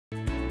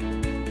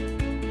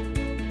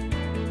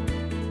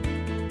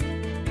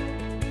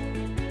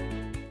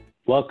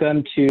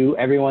Welcome to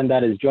everyone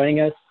that is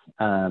joining us.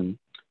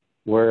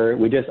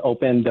 We just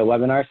opened the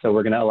webinar, so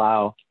we're going to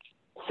allow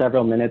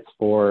several minutes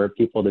for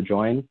people to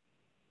join.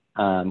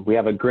 We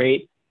have a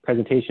great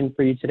presentation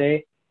for you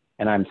today,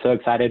 and I'm so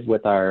excited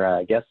with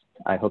our guests.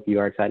 I hope you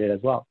are excited as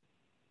well.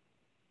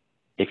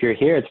 If you're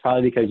here, it's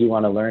probably because you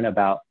want to learn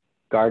about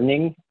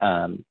gardening.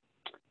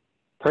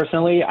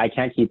 Personally, I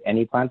can't keep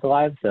any plants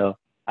alive, so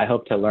I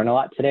hope to learn a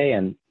lot today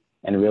and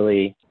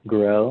really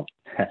grow.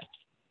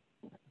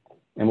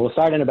 And we'll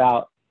start in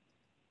about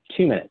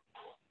 2 minutes.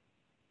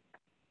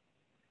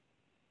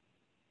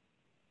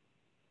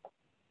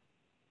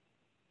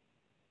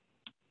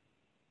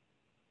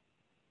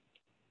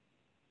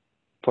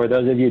 For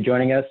those of you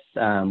joining us,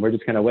 we're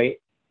just going to wait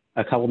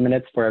a couple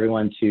minutes for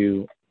everyone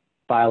to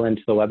file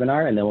into the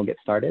webinar, and then we'll get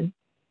started.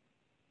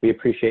 We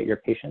appreciate your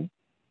patience.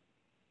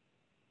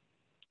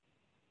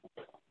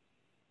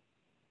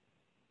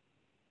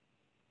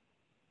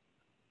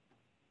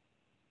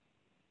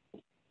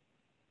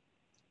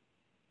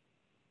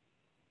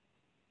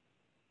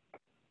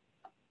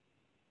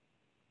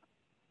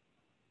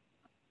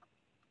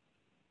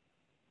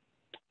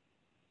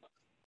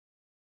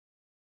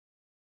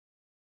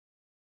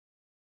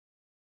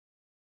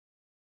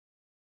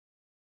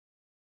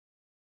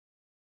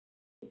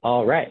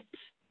 All right.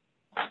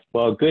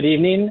 Well, good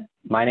evening.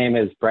 My name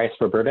is Bryce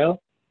Roberto,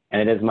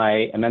 and it is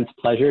my immense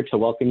pleasure to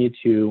welcome you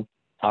to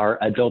our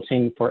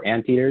Adulting for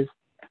Anteaters,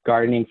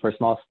 Gardening for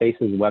Small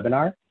Spaces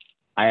webinar.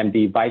 I am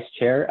the Vice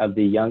Chair of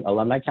the Young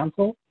Alumni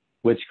Council,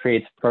 which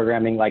creates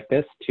programming like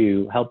this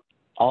to help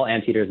all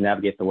Anteaters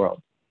navigate the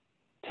world.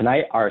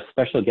 Tonight, our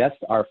special guests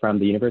are from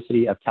the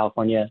University of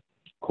California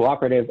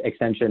Cooperative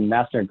Extension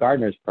Master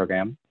Gardeners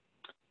Program.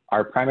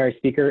 Our primary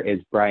speaker is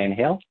Brian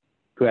Hale,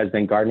 who has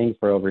been gardening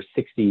for over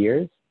 60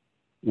 years.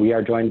 We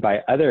are joined by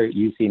other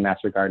UC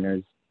Master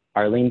Gardeners,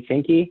 Arlene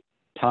Finke,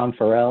 Tom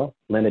Farrell,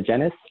 Linda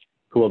Jennis,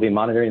 who will be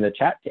monitoring the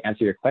chat to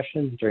answer your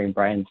questions during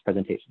Brian's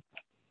presentation.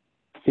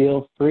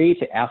 Feel free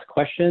to ask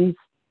questions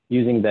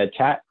using the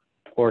chat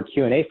or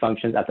Q&A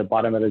functions at the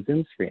bottom of the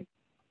Zoom screen.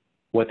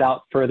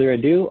 Without further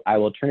ado, I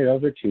will turn it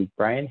over to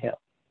Brian Hale.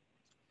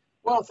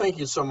 Well, thank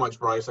you so much,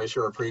 Bryce. I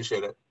sure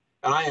appreciate it.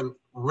 And I am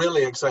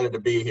really excited to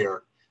be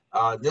here.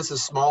 This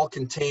is small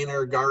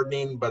container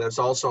gardening, but it's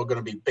also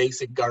going to be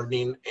basic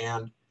gardening.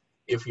 And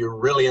if you're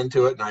really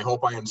into it, and I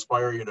hope I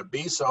inspire you to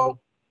be so,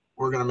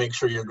 we're going to make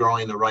sure you're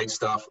growing the right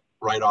stuff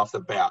right off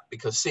the bat,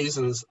 because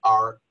seasons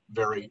are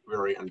very,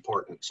 very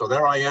important. So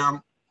there I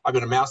am. I've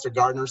been a master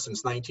gardener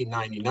since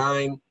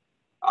 1999.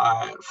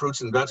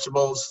 Fruits and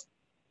vegetables.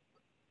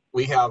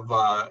 We have,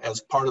 as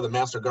part of the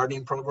master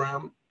gardening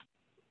program,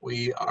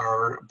 we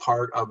are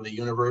part of the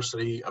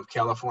University of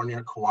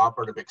California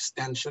Cooperative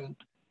Extension.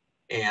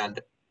 And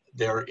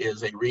there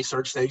is a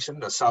research station,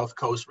 the South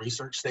Coast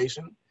Research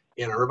Station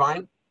in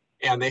Irvine,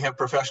 and they have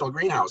professional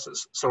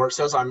greenhouses. So it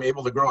says I'm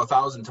able to grow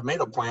 1,000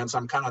 tomato plants.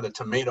 I'm kind of the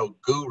tomato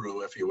guru,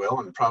 if you will,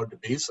 and proud to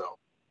be so.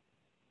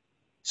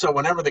 So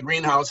whenever the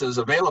greenhouse is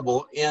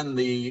available in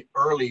the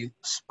early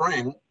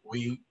spring,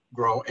 we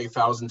grow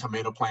 1,000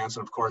 tomato plants,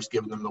 and of course,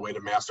 give them away to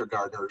master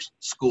gardeners,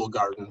 school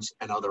gardens,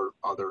 and other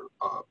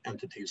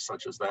entities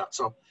such as that.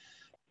 So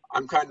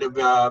I'm kind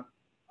of,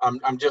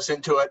 I'm just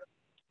into it.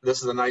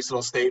 This is a nice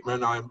little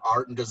statement. I'm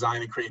art and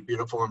design and create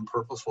beautiful and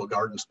purposeful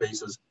garden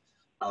spaces.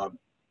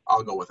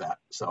 I'll go with that.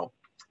 So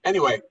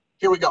anyway,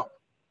 here we go.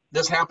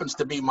 This happens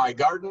to be my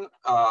garden.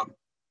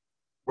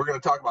 We're going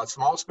to talk about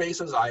small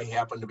spaces. I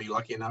happen to be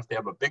lucky enough to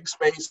have a big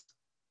space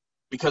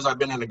because I've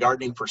been into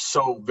gardening for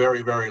so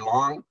very, very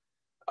long.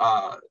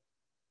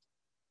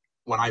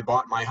 When I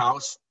bought my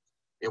house,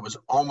 it was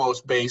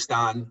almost based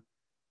on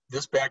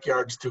this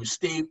backyard's too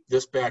steep,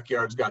 this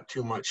backyard's got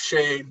too much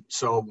shade.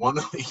 So one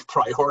of the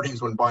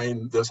priorities when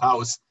buying this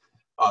house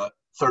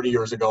 30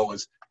 years ago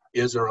was,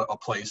 is there a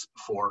place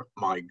for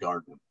my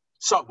garden?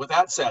 So with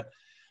that said,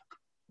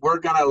 we're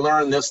gonna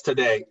learn this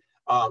today.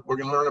 We're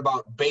gonna learn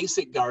about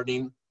basic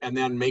gardening and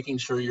then making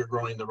sure you're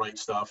growing the right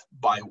stuff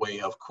by way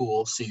of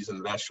cool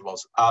season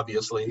vegetables.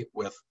 Obviously,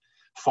 with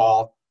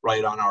fall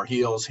right on our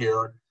heels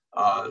here,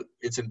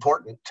 it's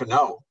important to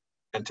know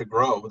and to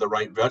grow the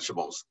right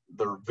vegetables.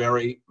 They're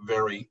very,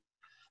 very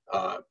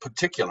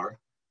particular.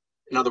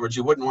 In other words,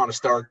 you wouldn't want to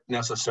start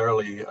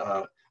necessarily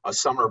a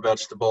summer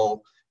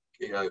vegetable,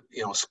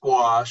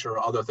 squash or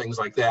other things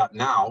like that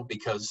now,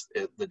 because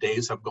the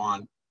days have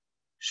gone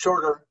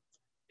shorter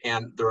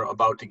and they're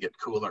about to get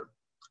cooler.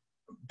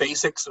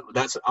 Basics, we're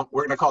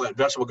going to call that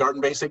vegetable garden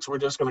basics. We're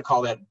just going to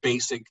call that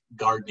basic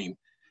gardening.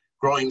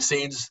 Growing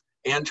seeds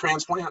and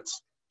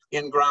transplants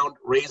in ground,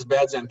 raised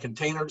beds and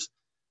containers.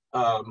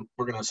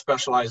 We're going to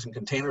specialize in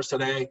containers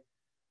today,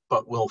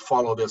 but we'll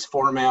follow this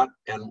format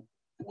and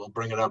we'll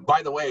bring it up.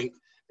 By the way,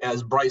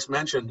 as Bryce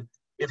mentioned,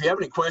 if you have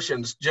any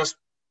questions, just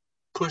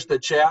push the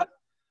chat.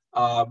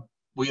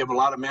 We have a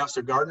lot of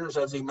master gardeners,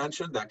 as he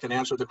mentioned, that can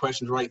answer the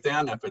questions right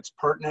then. If it's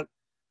pertinent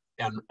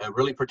and it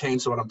really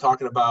pertains to what I'm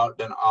talking about,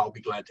 then I'll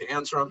be glad to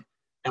answer them.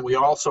 And we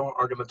also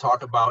are going to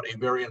talk about a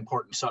very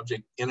important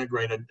subject,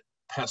 integrated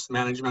pest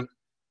management.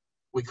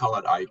 We call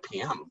it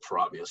IPM for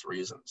obvious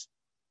reasons.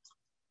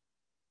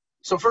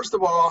 So first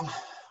of all,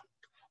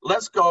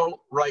 let's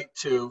go right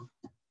to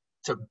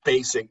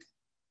basic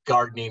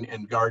gardening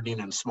and gardening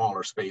in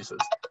smaller spaces.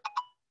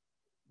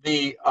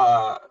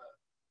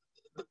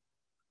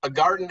 A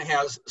garden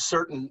has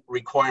certain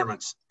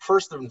requirements.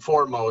 First and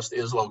foremost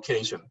is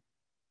location.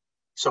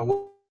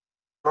 So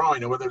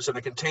growing, whether it's in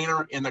a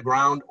container, in the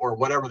ground, or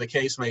whatever the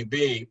case may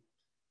be,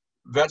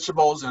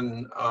 vegetables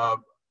and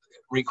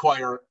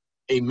require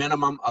a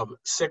minimum of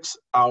 6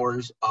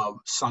 hours of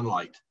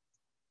sunlight.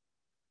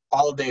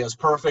 All day is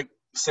perfect,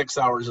 6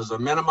 hours is a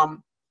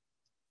minimum.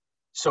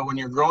 So when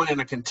you're growing in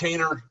a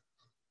container,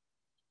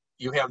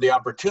 you have the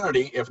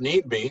opportunity, if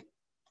need be,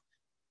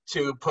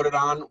 to put it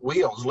on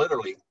wheels,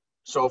 literally.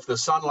 So if the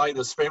sunlight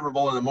is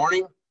favorable in the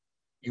morning,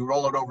 you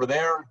roll it over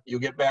there, you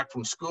get back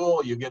from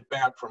school, you get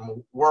back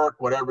from work,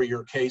 whatever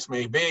your case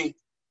may be,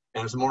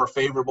 and it's more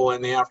favorable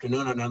in the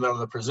afternoon in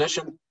another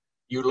position,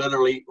 you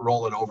literally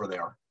roll it over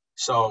there.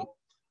 So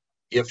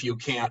if you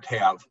can't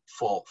have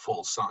full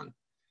sun.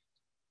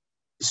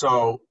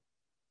 So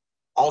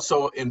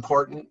also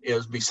important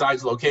is,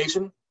 besides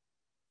location,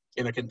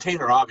 in a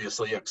container,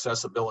 obviously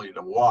accessibility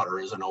to water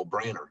is a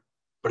no-brainer.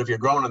 But if you're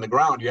growing on the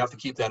ground, you have to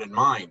keep that in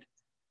mind.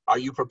 Are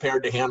you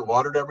prepared to hand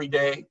water it every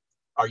day?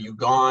 Are you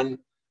gone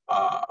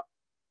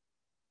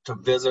to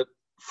visit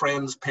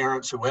friends,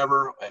 parents,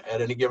 whoever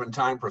at any given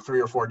time for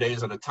 3 or 4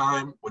 days at a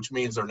time, which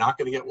means they're not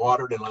going to get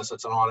watered unless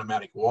it's an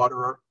automatic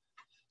waterer.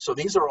 So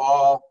these are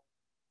all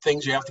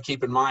things you have to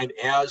keep in mind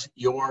as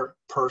your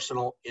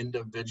personal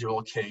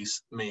individual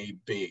case may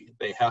be.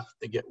 They have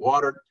to get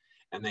watered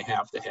and they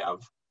have to have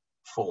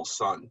full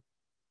sun.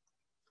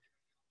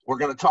 We're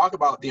going to talk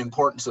about the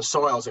importance of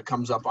soils that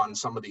comes up on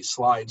some of these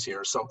slides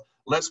here. So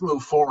let's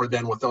move forward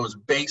then with those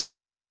basic,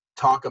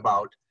 talk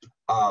about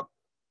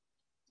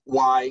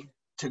why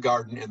to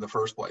garden in the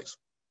first place.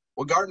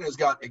 Well, gardening has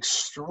got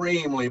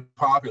extremely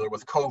popular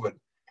with COVID.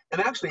 And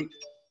actually,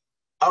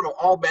 out of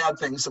all bad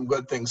things, some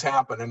good things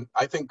happen. And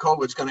I think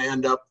COVID's going to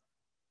end up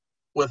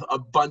with a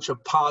bunch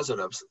of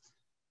positives,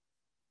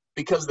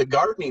 because the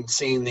gardening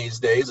scene these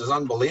days is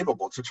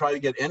unbelievable. To try to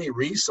get any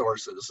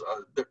resources,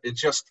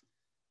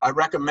 I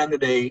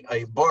recommended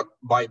a book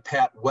by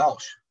Pat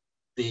Welsh,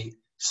 the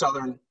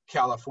Southern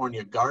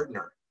California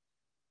gardener.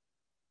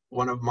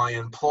 One of my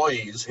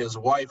employees, his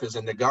wife is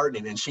into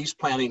gardening, and she's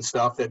planting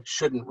stuff that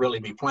shouldn't really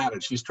be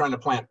planted. She's trying to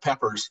plant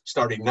peppers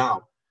starting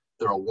now.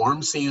 They're a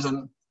warm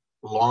season,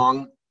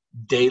 long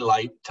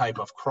daylight type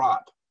of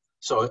crop.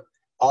 So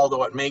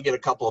although it may get a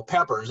couple of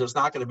peppers, it's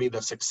not going to be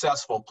the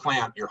successful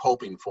plant you're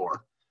hoping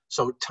for.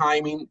 So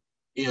timing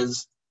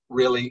is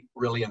really,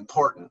 really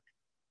important.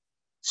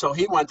 So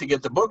he went to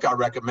get the book I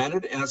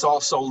recommended, and it's all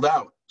sold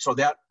out. So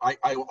that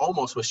I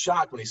almost was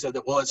shocked when he said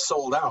that, well, it's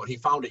sold out. He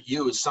found it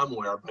used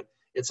somewhere, but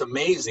it's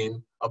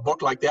amazing. A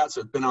book like that's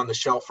been on the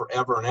shelf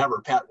forever and ever.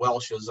 Pat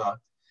Welsh is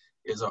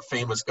a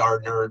famous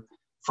gardener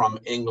from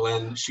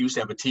England. She used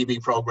to have a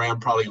TV program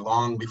probably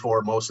long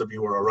before most of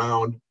you were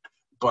around.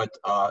 But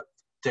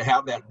to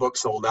have that book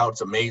sold out,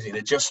 it's amazing.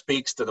 It just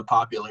speaks to the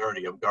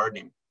popularity of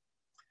gardening.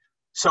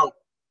 So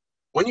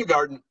when you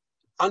garden,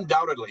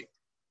 undoubtedly,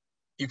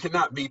 you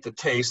cannot beat the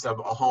taste of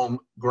a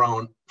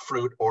homegrown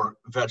fruit or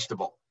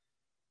vegetable.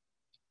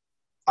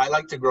 I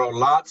like to grow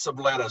lots of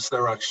lettuce.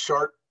 They're a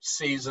short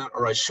season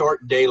or a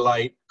short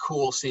daylight,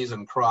 cool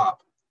season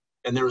crop.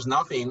 And there's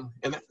nothing,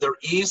 and they're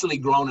easily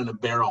grown in a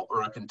barrel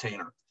or a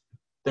container.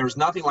 There's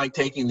nothing like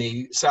taking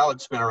the salad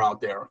spinner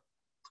out there,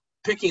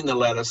 picking the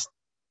lettuce,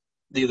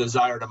 the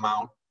desired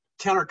amount,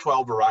 10 or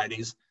 12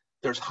 varieties.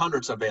 There's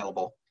hundreds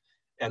available.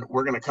 And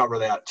we're going to cover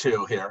that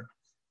too here.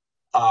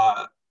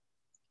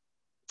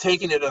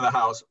 Taking it in the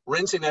house,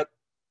 rinsing it,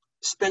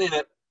 spinning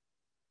it,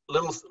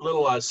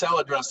 little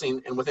salad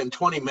dressing, and within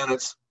 20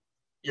 minutes,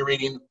 you're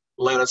eating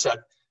lettuce that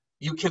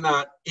you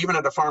cannot, even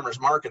at a farmer's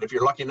market, if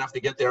you're lucky enough to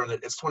get there and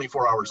it's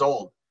 24 hours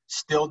old,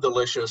 still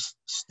delicious,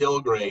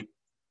 still great.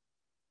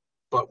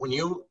 But when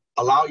you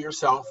allow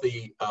yourself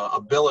the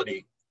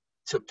ability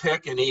to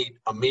pick and eat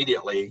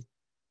immediately,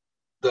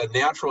 the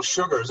natural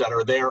sugars that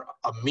are there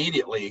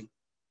immediately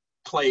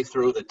play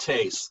through the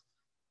taste.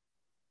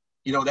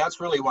 You know,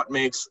 that's really what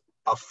makes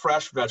a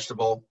fresh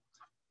vegetable.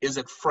 Is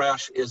it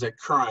fresh? Is it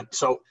current?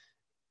 So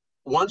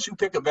once you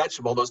pick a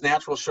vegetable, those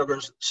natural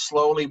sugars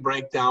slowly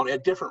break down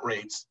at different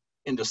rates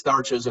into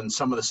starches, and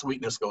some of the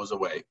sweetness goes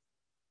away.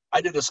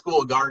 I did a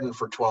school garden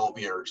for 12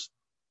 years.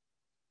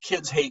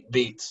 Kids hate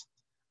beets.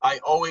 I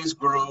always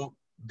grew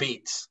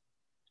beets,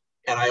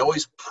 and I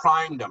always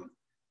primed them.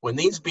 When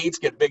these beets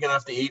get big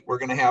enough to eat, we're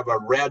going to have a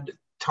red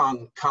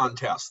tongue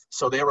contest.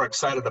 So they were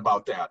excited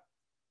about that.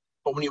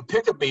 But when you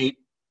pick a beet,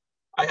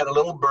 I had a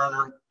little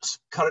burner,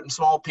 cut it in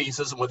small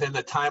pieces, and within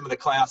the time of the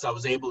class, I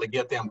was able to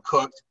get them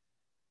cooked,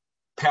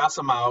 pass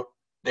them out.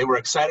 They were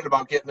excited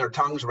about getting their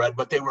tongues red,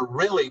 but they were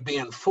really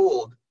being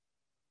fooled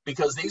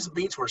because these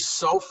beets were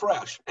so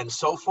fresh and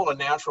so full of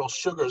natural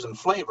sugars and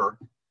flavor,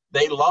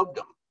 they loved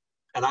them.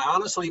 And I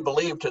honestly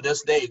believe to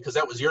this day, because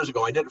that was years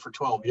ago, I did it for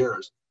 12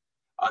 years.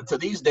 To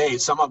these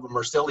days, some of them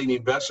are still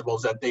eating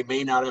vegetables that they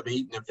may not have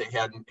eaten if they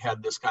hadn't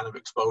had this kind of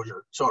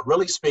exposure. So it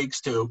really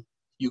speaks to,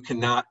 you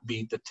cannot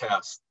beat the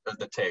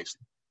taste.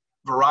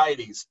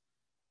 Varieties,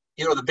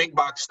 you know, the big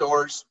box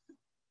stores,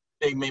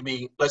 they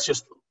maybe, let's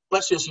just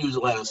use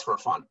lettuce for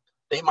fun.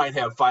 They might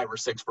have 5 or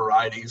 6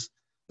 varieties.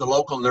 The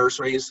local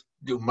nurseries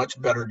do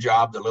much better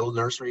job, the little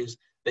nurseries.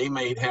 They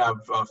may have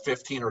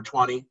 15 or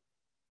 20.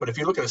 But if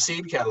you look at a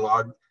seed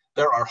catalog,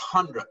 there are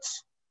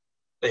hundreds.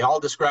 They all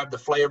describe the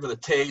flavor, the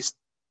taste,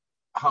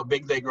 how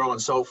big they grow,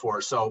 and so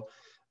forth. So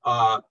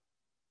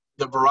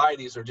the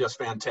varieties are just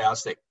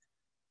fantastic.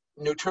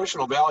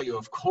 Nutritional value,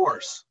 of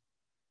course.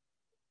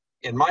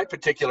 In my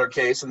particular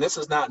case, and this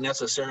is not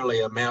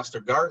necessarily a master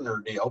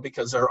gardener deal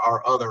because there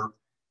are other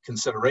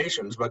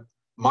considerations, but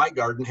my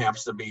garden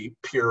has to be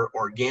pure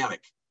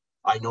organic.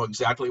 I know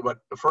exactly what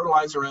the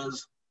fertilizer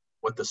is,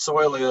 what the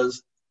soil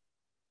is,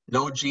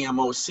 no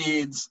GMO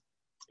seeds,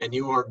 and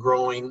you are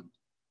growing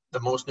the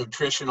most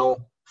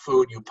nutritional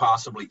food you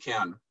possibly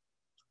can.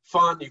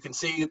 Fun, you can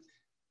see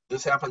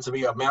this happens to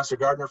be a master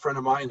gardener friend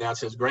of mine.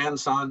 That's his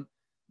grandson.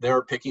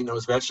 They're picking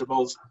those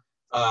vegetables.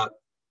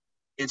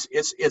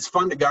 It's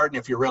fun to garden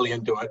if you're really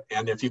into it.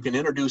 And if you can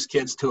introduce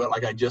kids to it,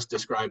 like I just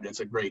described, it's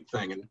a great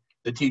thing. And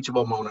the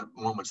teachable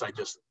moments I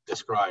just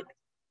described.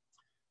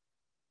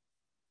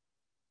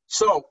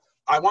 So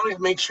I want to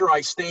make sure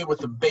I stay with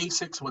the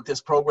basics, what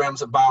this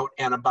program's about,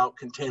 and about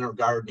container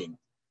gardening.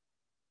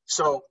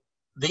 So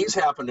these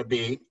happen to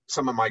be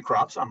some of my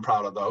crops. I'm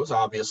proud of those.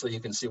 Obviously, you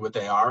can see what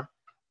they are.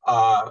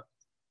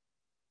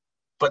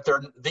 But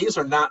these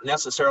are not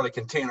necessarily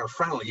container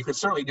friendly. You could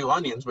certainly do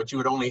onions, but you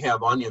would only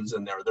have onions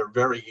in there. They're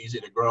very easy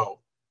to grow.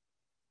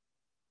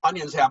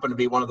 Onions happen to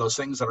be one of those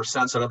things that are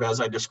sensitive, as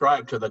I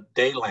described, to the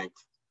day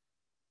length.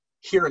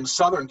 Here in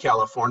Southern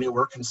California,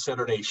 we're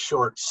considered a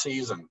short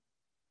season.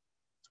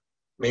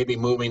 Maybe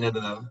moving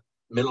into the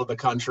middle of the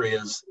country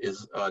is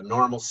a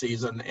normal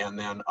season, and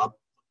then up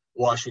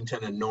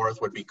Washington and north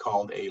would be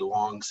called a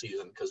long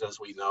season, because as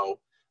we know,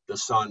 the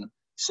sun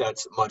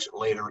sets much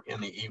later in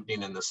the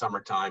evening in the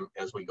summertime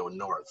as we go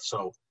north.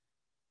 So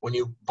when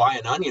you buy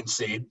an onion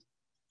seed,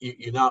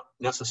 you not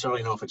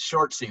necessarily know if it's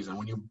short season.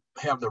 When you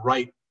have the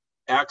right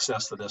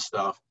access to this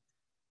stuff,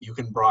 you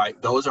can buy,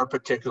 those are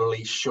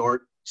particularly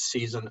short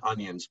season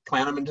onions.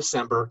 Plant them in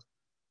December.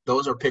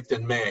 Those are picked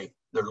in May.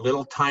 They're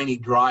little tiny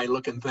dry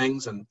looking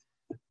things, and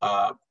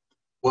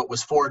what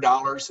was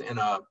 $4 in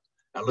a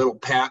little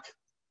pack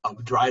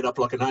of dried up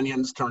looking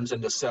onions turns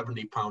into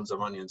 70 pounds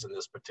of onions in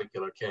this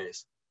particular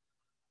case.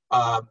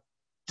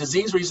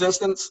 Disease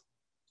resistance,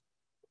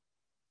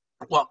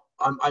 well,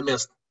 I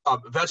missed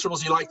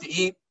vegetables you like to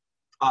eat.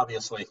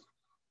 Obviously,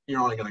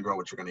 you're only going to grow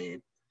what you're going to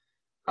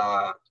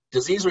eat.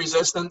 Disease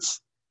resistance,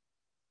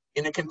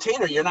 in a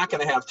container, you're not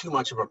going to have too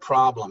much of a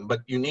problem, but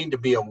you need to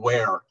be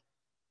aware.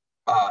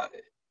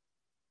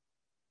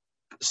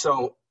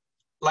 So,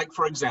 like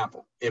for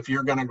example, if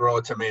you're going to grow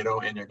a tomato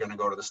and you're going to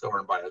go to the store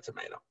and buy a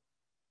tomato,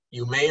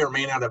 you may or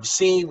may not have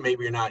seen,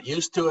 maybe you're not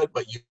used to it,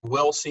 but you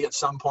will see at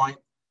some point.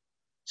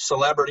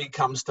 Celebrity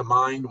comes to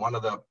mind, one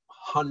of the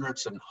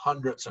hundreds and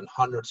hundreds and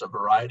hundreds of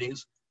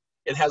varieties.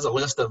 It has a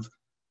list of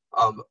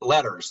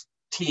letters,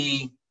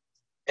 T,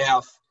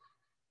 F,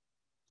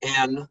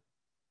 N,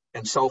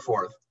 and so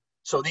forth.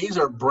 So these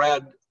are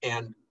bred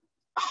and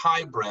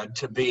hybrid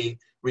to be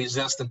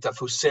resistant to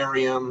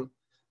fusarium,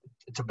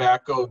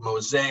 tobacco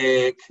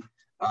mosaic,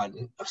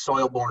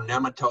 soil-borne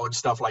nematodes,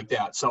 stuff like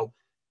that. So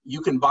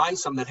you can buy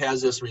some that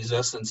has this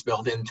resistance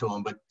built into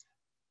them, but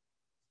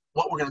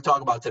what we're going to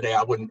talk about today,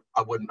 I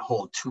wouldn't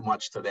hold too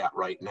much to that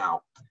right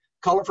now.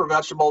 Color for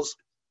vegetables,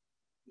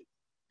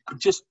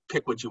 just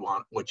pick what you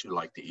want, what you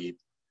like to eat.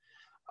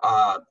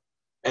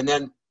 And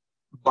then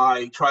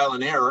by trial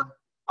and error,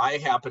 I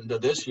happen to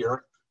this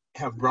year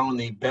have grown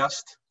the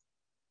best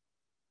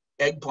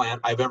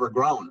eggplant I've ever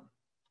grown.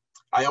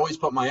 I always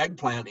put my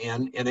eggplant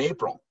in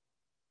April,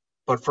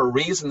 but for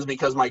reasons,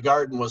 because my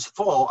garden was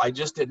full, I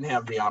just didn't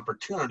have the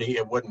opportunity.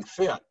 It wouldn't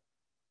fit.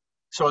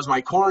 So as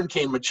my corn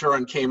came mature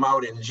and came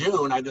out in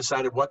June, I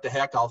decided, what the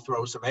heck, I'll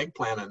throw some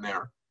eggplant in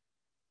there.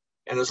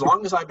 And as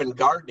long as I've been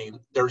gardening,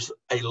 there's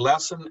a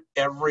lesson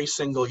every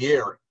single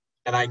year.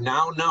 And I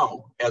now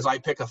know, as I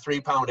pick a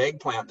 3-pound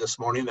eggplant this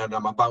morning that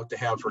I'm about to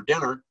have for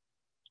dinner,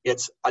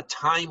 it's a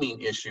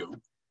timing issue.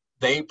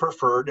 They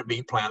prefer to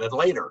be planted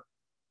later.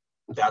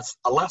 That's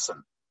a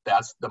lesson.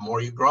 That's the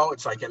more you grow,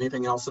 it's like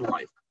anything else in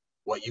life.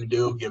 What you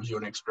do gives you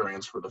an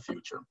experience for the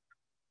future.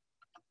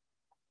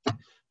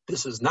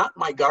 This is not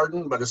my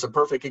garden, but it's a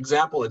perfect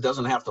example. It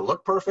doesn't have to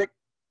look perfect.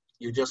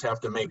 You just have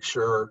to make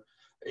sure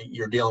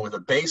you're dealing with the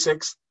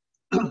basics.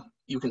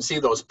 You can see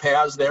those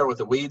paths there with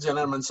the weeds in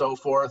them and so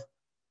forth.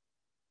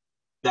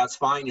 That's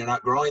fine. You're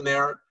not growing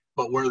there.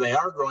 But where they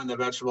are growing the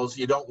vegetables,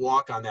 you don't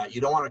walk on that.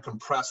 You don't want to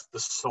compress the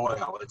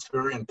soil. It's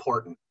very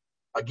important.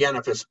 Again,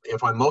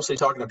 if I'm mostly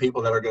talking to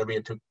people that are going to be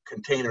into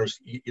containers,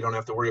 you don't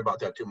have to worry about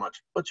that too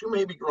much. But you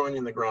may be growing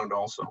in the ground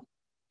also.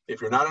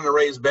 If you're not in a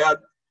raised bed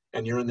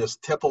and you're in this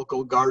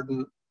typical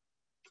garden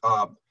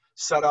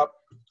setup,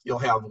 you'll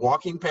have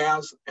walking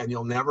paths and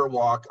you'll never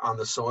walk on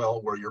the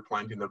soil where you're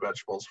planting the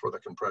vegetables for the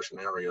compression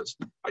areas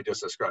I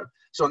just described.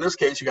 So in this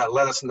case, you got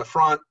lettuce in the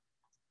front.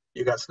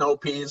 You got snow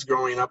peas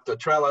growing up the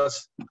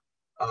trellis,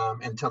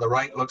 and to the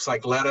right looks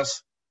like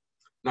lettuce.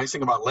 Nice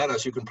thing about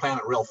lettuce, you can plant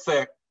it real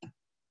thick.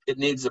 It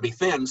needs to be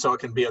thin so it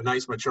can be a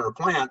nice mature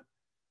plant.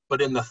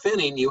 But in the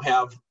thinning, you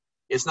have,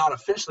 it's not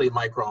officially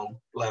micro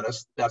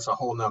lettuce. That's a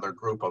whole nother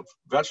group of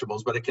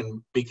vegetables, but it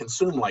can be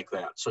consumed like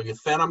that. So you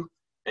thin them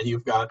and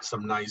you've got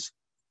some nice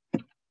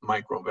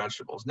micro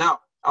vegetables. Now,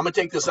 I'm gonna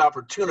take this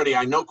opportunity.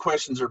 I know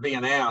questions are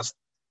being asked.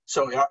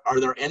 So are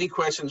there any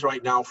questions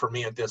right now for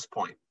me at this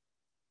point?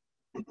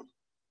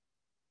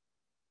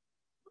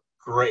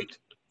 Great.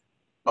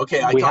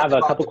 Okay, we have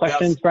a couple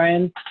questions,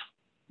 Brian.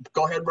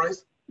 Go ahead,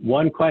 Bryce.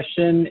 One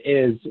question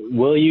is,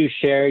 will you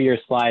share your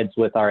slides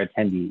with our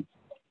attendees?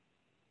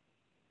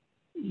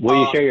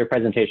 Will you share your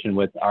presentation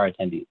with our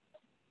attendees?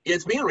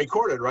 It's being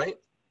recorded, right?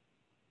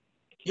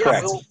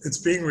 Correct. Yeah, it's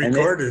being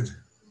recorded.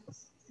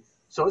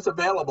 So it's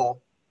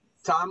available.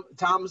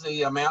 Tom's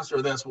the master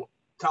of this.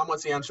 Tom,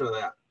 what's the answer to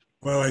that?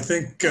 Well, I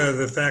think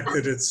the fact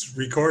that it's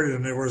recorded,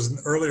 and there was an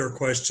earlier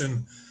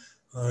question,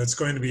 it's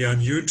going to be on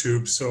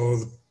YouTube,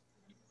 so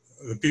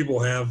the people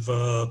have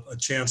a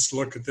chance to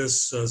look at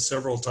this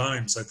several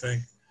times, I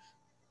think.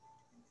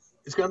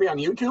 It's going to be on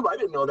YouTube? I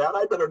didn't know that.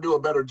 I better do a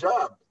better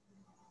job.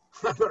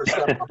 I better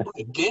step up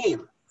my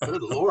game.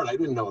 Good Lord, I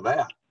didn't know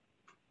that.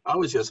 I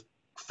was just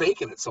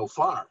faking it so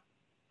far.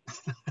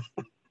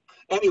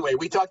 Anyway,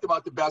 we talked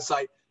about the best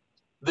site.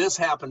 This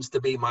happens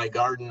to be my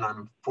garden.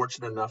 I'm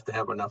fortunate enough to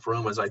have enough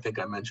room, as I think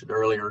I mentioned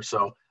earlier.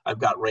 So I've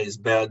got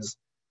raised beds,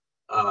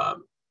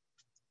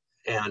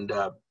 and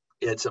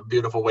it's a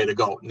beautiful way to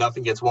go.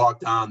 Nothing gets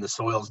walked on, the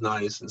soil's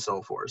nice, and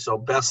so forth. So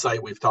best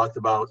site we've talked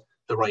about.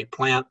 The right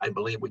plant, I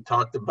believe we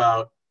talked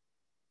about.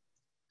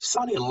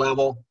 Sunny and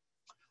level.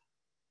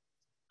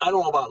 I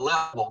don't know about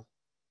level,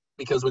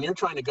 because when you're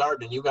trying to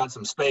garden and you've got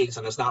some space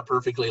and it's not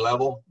perfectly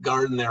level,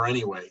 garden there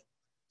anyway.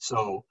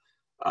 So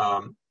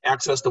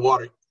access to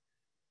water.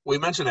 We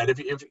mentioned that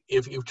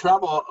if you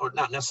travel, or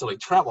not necessarily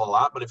travel a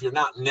lot, but if you're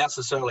not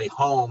necessarily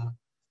home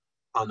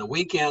on the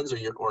weekends,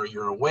 or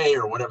you're away,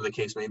 or whatever the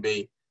case may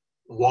be,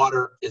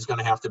 water is going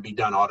to have to be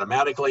done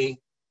automatically,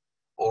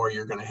 or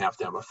you're going to have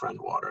a friend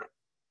water it.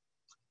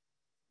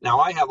 Now,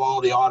 I have all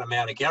the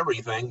automatic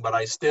everything, but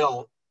I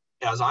still,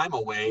 as I'm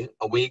away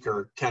a week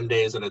or 10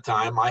 days at a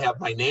time, I have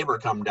my neighbor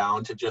come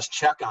down to just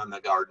check on the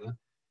garden.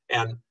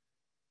 And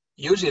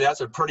usually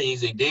that's a pretty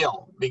easy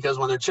deal, because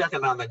when they're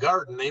checking on the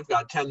garden, they've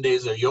got 10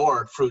 days of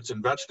your fruits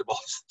and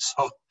vegetables.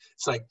 So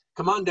it's like,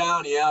 come on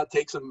down, yeah,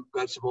 take some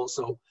vegetables.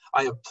 So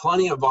I have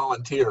plenty of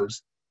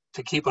volunteers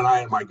to keep an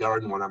eye on my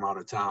garden when I'm out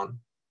of town.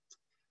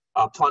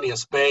 Plenty of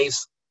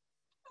space.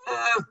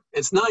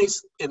 It's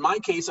nice. In my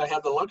case, I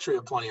have the luxury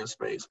of plenty of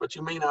space, but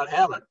you may not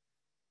have it.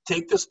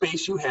 Take the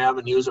space you have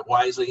and use it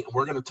wisely. And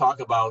we're going to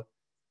talk about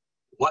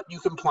what you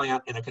can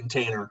plant in a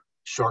container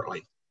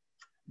shortly.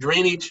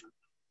 Drainage,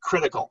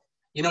 critical.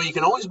 You know, you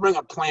can always bring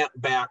a plant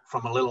back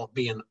from a little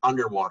being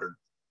underwatered,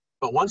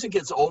 but once it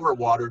gets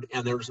overwatered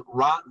and there's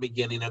rot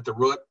beginning at the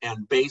root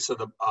and base of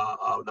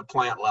the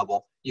plant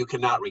level, you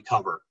cannot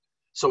recover.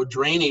 So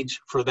drainage,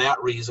 for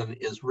that reason,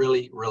 is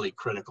really, really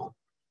critical.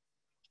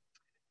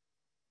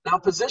 Now,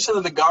 position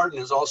of the garden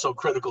is also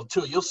critical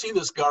too. You'll see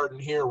this garden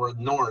here, we're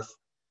north.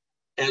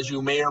 As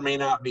you may or may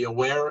not be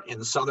aware,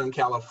 in Southern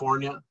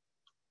California,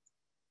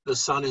 the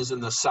sun is in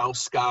the south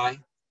sky.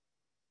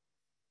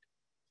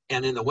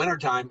 And in the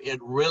wintertime, it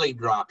really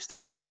drops.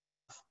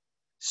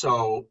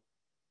 So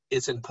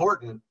it's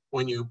important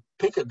when you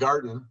pick a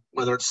garden,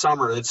 whether it's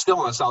summer, it's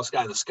still in the south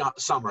sky in the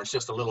summer, it's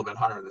just a little bit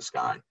higher in the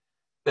sky,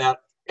 that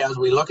as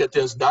we look at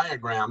this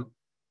diagram,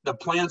 the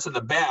plants in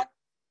the back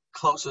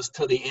closest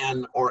to the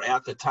end or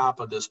at the top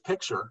of this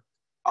picture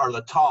are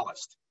the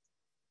tallest.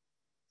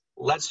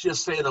 Let's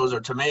just say those are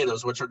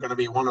tomatoes, which are going to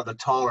be one of the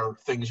taller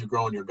things you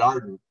grow in your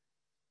garden.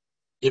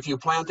 If you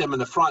plant them in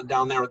the front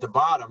down there at the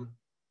bottom,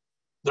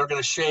 they're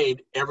going to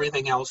shade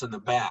everything else in the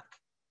back.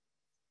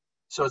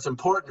 So it's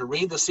important to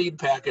read the seed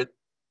packet,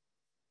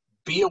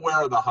 be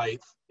aware of the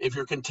height. If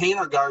you're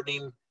container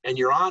gardening and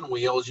you're on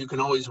wheels, you can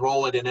always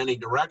roll it in any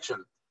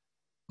direction.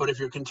 But if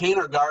you're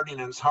container gardening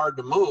and it's hard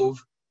to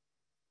move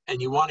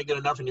and you want to get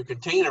enough in your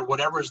container,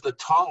 whatever's the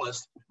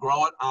tallest,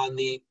 grow it on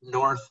the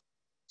north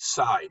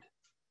side.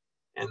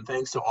 And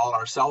thanks to all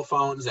our cell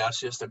phones, that's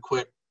just a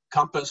quick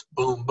compass,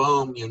 boom,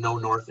 boom, you know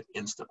north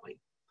instantly.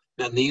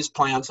 Then these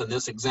plants in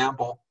this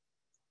example,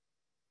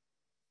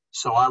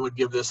 so I would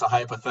give this a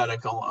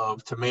hypothetical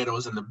of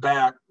tomatoes in the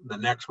back. The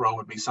next row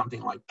would be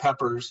something like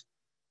peppers.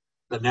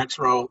 The next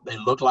row, they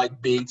look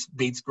like beets.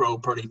 Beets grow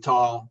pretty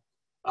tall,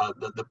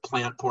 the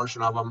plant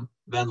portion of them.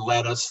 Then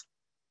lettuce,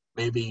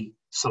 maybe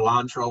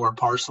cilantro or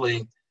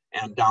parsley,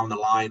 and down the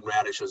line,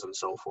 radishes and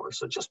so forth.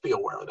 So just be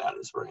aware of that.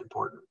 It's very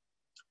important.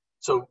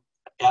 So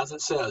as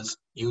it says,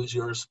 use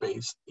your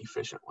space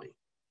efficiently.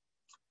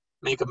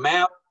 Make a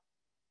map,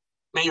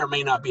 may or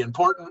may not be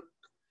important.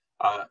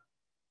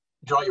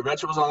 Draw your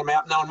vegetables on a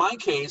map. Now in my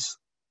case,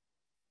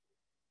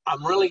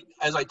 I'm really,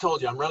 as I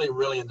told you, I'm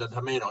really into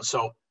tomatoes.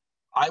 So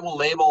I will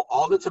label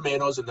all the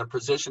tomatoes and their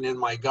position in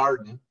my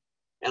garden.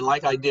 And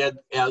like I did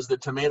as the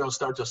tomatoes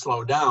start to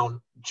slow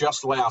down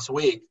just last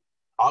week,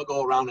 I'll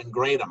go around and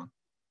grade them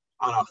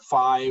on a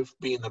 5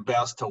 being the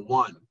best to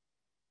 1.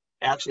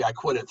 Actually, I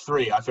quit at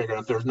 3. I figured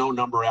if there's no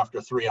number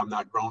after 3, I'm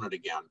not growing it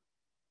again.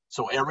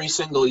 So every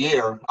single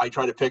year, I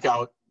try to pick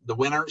out the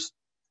winners,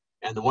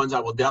 and the ones I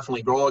will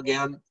definitely grow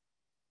again,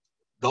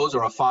 those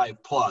are a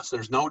 5+.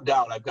 There's no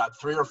doubt I've got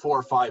 3 or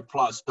 4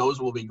 5+. Those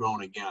will be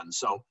grown again.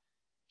 So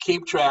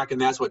keep track,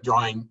 and that's what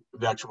drawing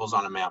vegetables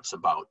on a map's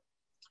about.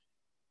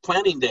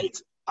 Planting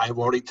dates. I've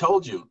already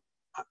told you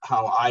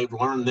how I've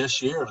learned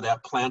this year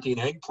that planting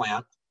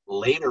eggplant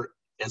later,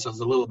 as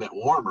it's a little bit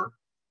warmer,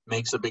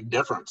 makes a big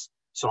difference.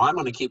 So I'm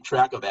going to keep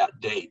track of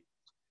that date.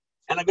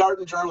 And a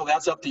garden journal,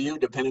 that's up to you,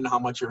 depending on how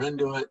much you're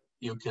into it.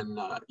 You can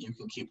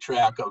keep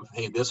track of,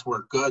 hey, this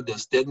worked good,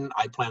 this didn't.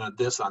 I planted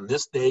this on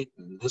this date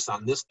and this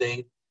on this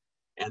date,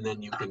 and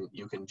then you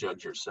can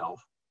judge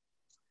yourself.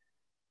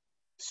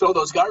 So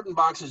those garden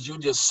boxes you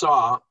just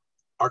saw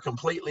are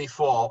completely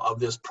full of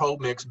this Pro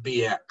Mix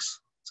BX.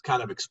 It's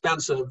kind of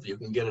expensive. You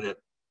can get it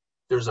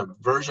there's a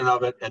version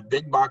of it at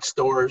big box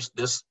stores.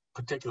 This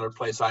particular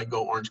place I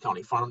go, Orange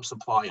County Farm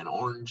Supply in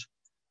Orange,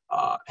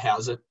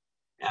 has it.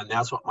 And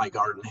that's what my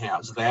garden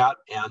has, that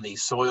and the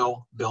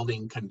soil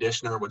building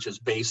conditioner, which is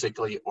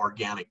basically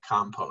organic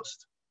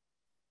compost.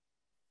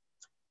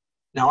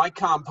 Now I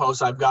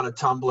compost, I've got a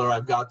tumbler,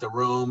 I've got the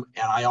room,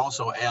 and I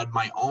also add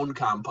my own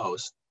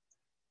compost.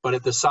 But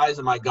at the size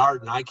of my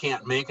garden, I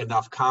can't make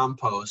enough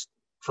compost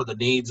for the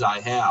needs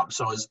I have.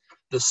 So as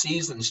the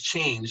seasons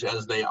change,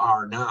 as they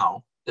are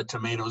now, the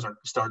tomatoes are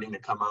starting to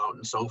come out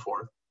and so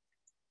forth,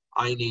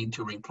 I need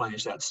to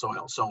replenish that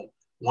soil. So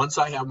once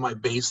I have my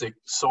basic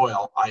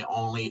soil, I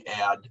only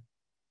add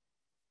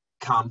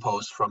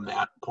compost from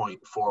that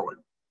point forward.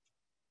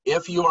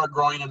 If you are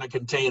growing in a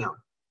container,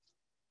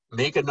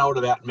 make a note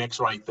of that mix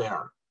right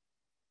there.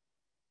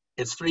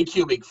 It's 3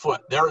 cubic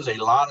foot. There is a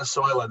lot of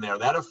soil in there.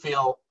 That'll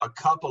fill a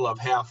couple of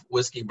half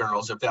whiskey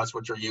barrels if that's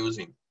what you're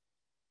using.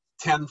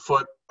 10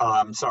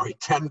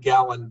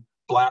 gallon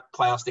black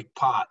plastic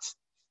pots.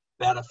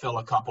 That'll fill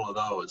a couple of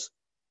those.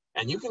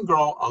 And you can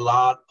grow a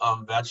lot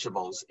of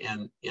vegetables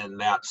in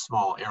that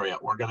small area.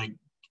 We're going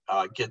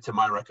to get to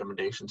my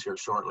recommendations here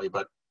shortly,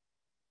 but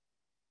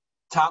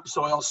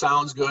topsoil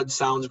sounds good,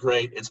 sounds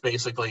great. It's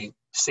basically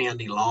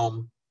sandy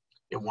loam.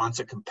 It wants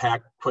it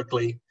compact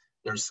quickly.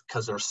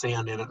 Because there's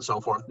sand in it and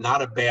so forth.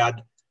 Not a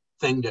bad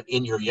thing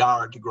in your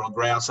yard to grow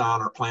grass on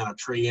or plant a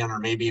tree in or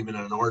maybe even in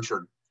an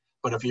orchard.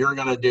 But if you're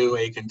going to do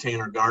a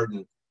container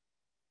garden,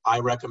 I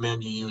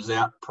recommend you use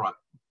that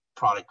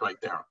product right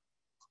there.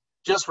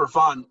 Just for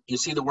fun, you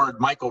see the word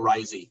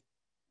mycorrhizae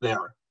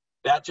there.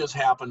 That just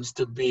happens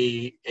to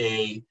be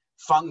a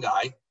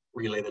fungi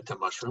related to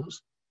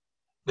mushrooms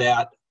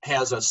that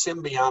has a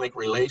symbiotic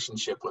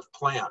relationship with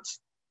plants.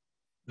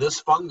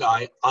 This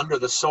fungi under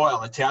the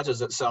soil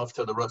attaches itself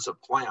to the roots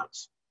of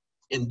plants.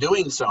 In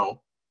doing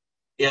so,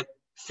 it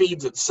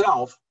feeds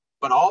itself,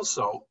 but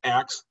also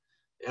acts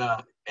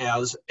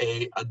as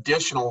an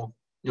additional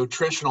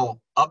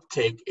nutritional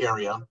uptake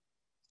area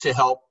to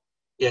help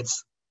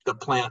the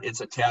plant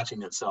it's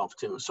attaching itself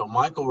to. So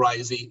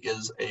mycorrhizae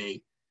is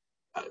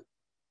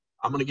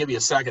I'm going to give you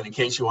a second in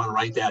case you want to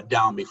write that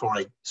down before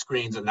I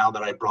screens and now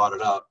that I brought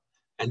it up.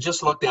 And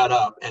just look that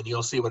up and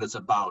you'll see what it's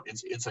about.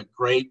 It's a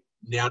great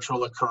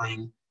natural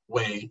occurring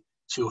way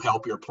to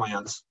help your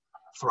plants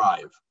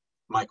thrive,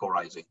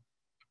 mycorrhizae.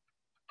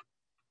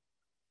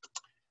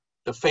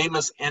 The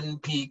famous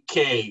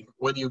NPK,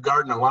 whether you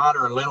garden a lot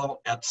or a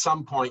little, at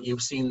some point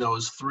you've seen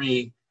those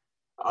three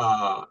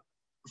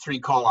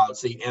call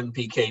outs, the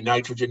NPK,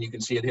 nitrogen, you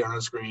can see it here on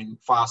the screen,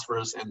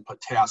 phosphorus and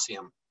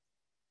potassium.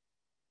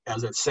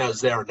 As it says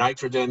there,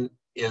 nitrogen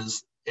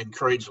is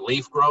encourage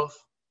leaf growth,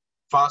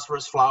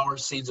 phosphorus,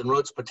 flowers, seeds and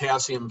roots,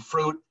 potassium,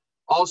 fruit.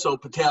 Also,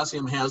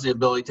 potassium has the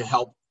ability to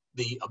help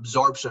the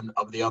absorption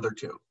of the other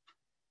two.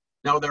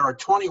 Now, there are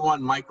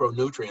 21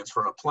 micronutrients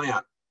for a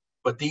plant,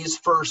 but these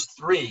first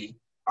 3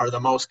 are the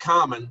most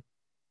common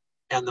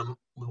and the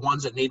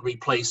ones that need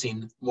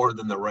replacing more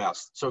than the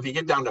rest. So if you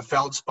get down to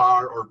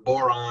feldspar or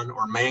boron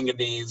or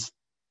manganese,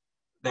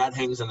 that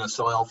hangs in the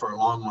soil for a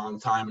long, long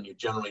time, and you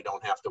generally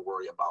don't have to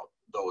worry about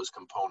those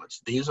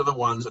components. These are the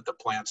ones that the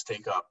plants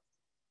take up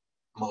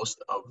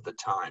most of the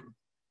time.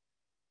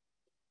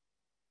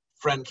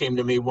 Friend came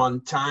to me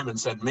one time and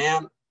said,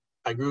 man,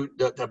 I grew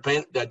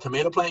that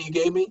tomato plant you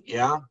gave me.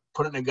 Yeah,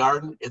 put it in a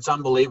garden. It's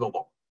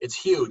unbelievable. It's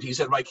huge. He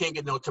said, well, I can't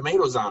get no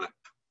tomatoes on it.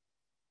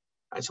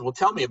 I said, well,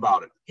 tell me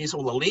about it. He said,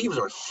 well, the leaves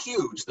are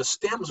huge. The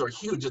stems are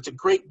huge. It's a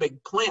great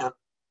big plant,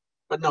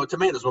 but no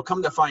tomatoes. Well,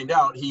 come to find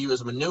out, he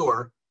used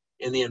manure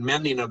in the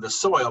amending of the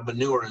soil.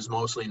 Manure is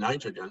mostly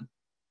nitrogen.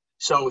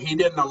 So he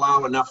didn't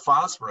allow enough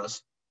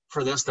phosphorus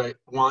for this to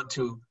want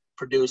to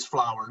produce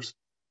flowers,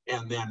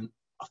 and then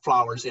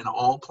flowers in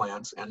all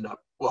plants end up,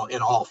 well,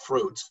 in all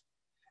fruits,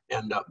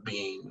 end up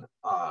being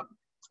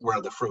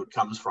where the fruit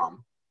comes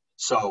from.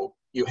 So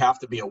you have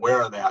to be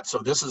aware of that. So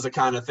this is the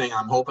kind of thing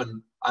I'm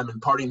hoping I'm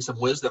imparting some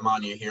wisdom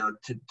on you here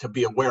to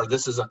be aware.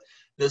 This is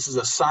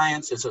a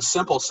science. It's a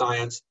simple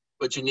science,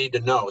 but you need to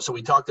know. So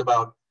we talked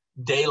about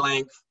day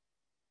length,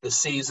 the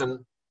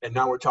season, and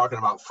now we're talking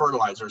about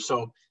fertilizer.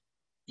 So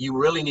you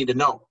really need to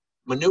know.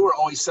 Manure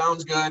always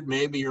sounds good.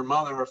 Maybe your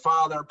mother or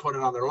father put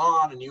it on their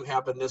lawn and you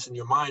have this in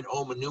your mind,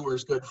 oh, manure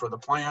is good for the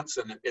plants,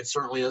 and it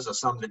certainly is to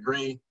some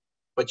degree,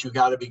 but you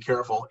got to be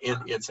careful in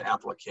its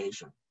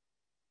application.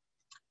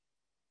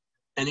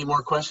 Any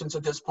more questions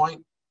at this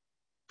point,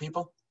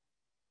 people?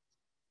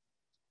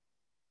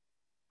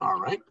 All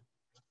right.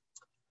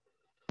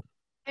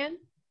 And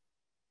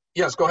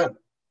yes, go ahead.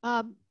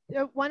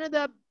 one of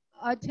the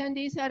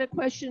attendees had a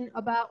question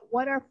about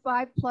what are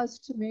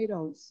 5+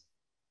 tomatoes?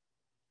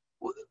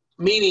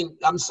 Meaning,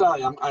 I'm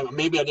sorry,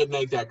 maybe I didn't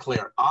make that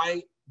clear.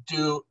 I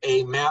do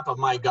a map of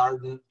my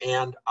garden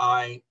and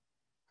I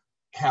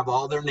have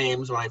all their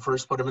names when I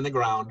first put them in the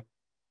ground.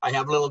 I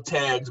have little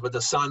tags, but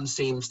the sun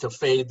seems to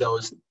fade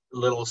those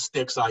little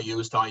sticks I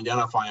use to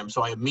identify them.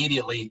 So I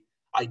immediately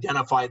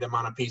identify them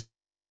on a piece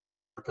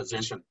of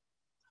position.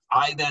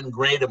 I then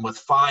grade them with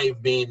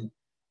 5 being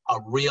a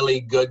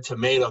really good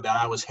tomato that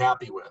I was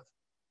happy with,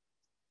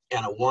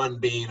 and a 1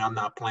 being I'm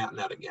not planting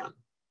that again.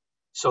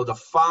 So the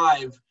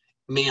 5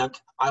 meant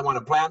I want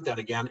to plant that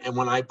again, and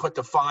when I put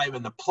the 5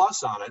 and the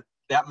plus on it,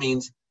 that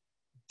means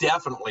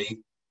definitely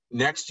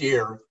next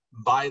year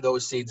buy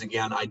those seeds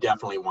again. I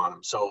definitely want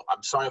them. So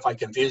I'm sorry if I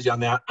confused you on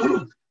that,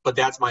 but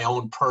that's my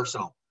own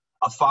personal.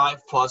 A 5+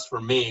 for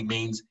me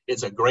means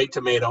it's a great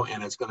tomato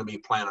and it's going to be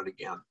planted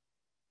again.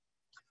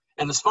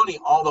 And it's funny,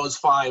 all those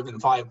 5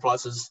 and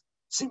 5+s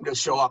seem to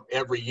show up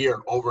every year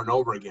over and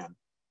over again.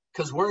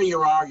 Because where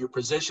you are, your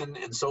position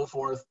and so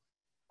forth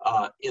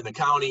in the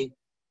county,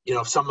 you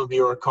know, if some of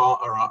you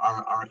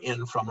are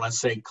in from, let's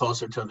say,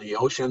 closer to the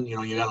ocean, you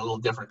know, you got a little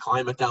different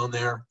climate down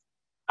there.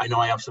 I know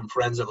I have some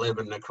friends that live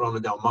in the Corona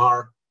del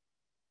Mar.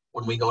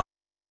 When we go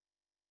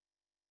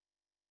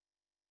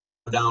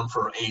down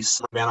for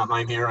a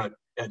Anaheim here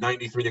at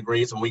 93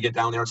 degrees, when we get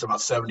down there, it's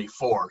about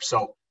 74.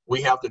 So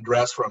we have to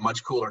dress for a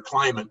much cooler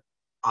climate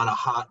on a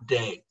hot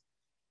day.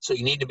 So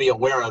you need to be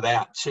aware of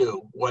that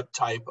too, what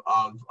type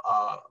of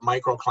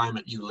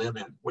microclimate you live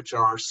in, which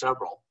there are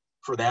several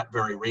for that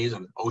very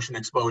reason. Ocean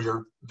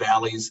exposure,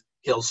 valleys,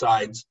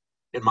 hillsides.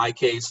 In my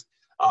case,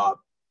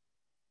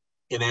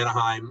 in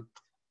Anaheim,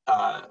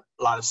 a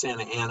lot of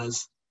Santa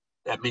Anas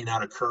that may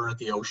not occur at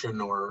the ocean,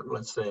 or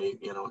let's say,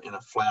 you know, in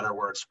a flatter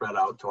where it's spread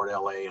out toward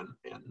LA and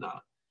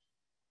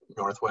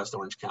Northwest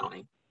Orange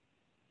County.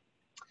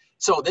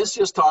 So this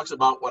just talks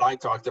about what I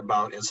talked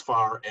about as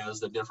far as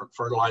the different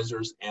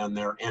fertilizers and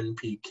their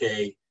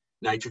NPK,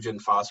 nitrogen,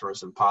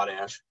 phosphorus, and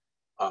potash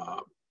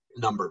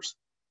numbers.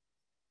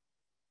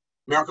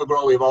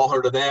 Miracle-Gro, we've all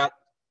heard of that.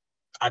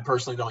 I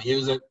personally don't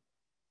use it.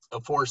 A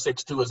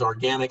 462 is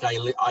organic.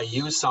 I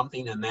use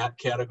something in that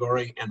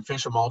category, and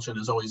fish emulsion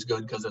is always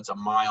good because it's a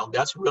mild.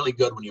 That's really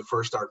good when you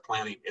first start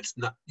planting. It's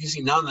not, you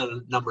see, none of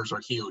the numbers are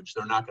huge.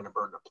 They're not going to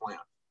burn the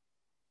plant.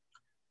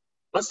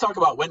 Let's talk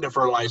about when to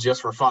fertilize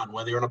just for fun.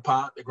 Whether you're in a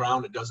pot, the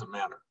ground, it doesn't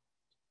matter.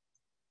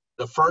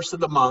 The first of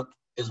the month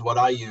is what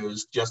I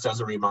use just as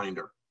a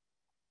reminder.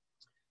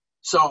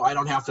 So I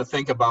don't have to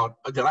think about,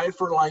 did I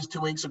fertilize 2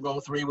 weeks ago,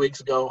 3 weeks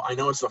ago? I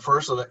know it's the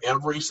first of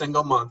every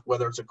single month,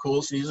 whether it's a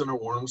cool season or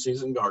warm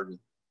season garden,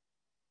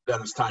 that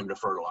it's time to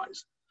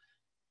fertilize.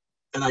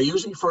 And I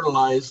usually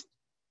fertilize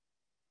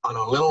on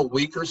a little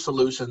weaker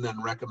solution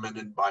than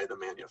recommended by the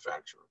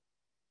manufacturer.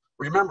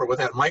 Remember, with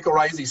that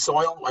mycorrhizae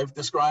soil I've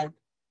described,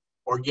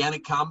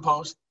 organic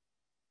compost,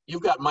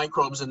 you've got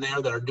microbes in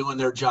there that are doing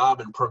their job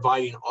and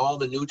providing all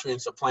the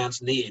nutrients the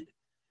plants need.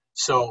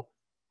 So,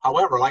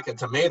 however, like a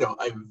tomato,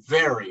 a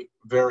very,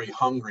 very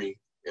hungry,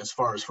 as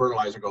far as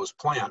fertilizer goes,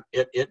 plant,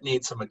 it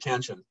needs some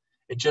attention.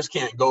 It just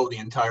can't go the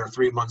entire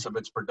 3 months of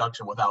its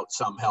production without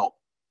some help.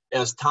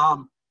 As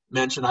Tom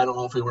mentioned, I don't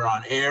know if we were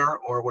on air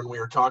or when we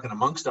were talking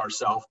amongst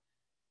ourselves,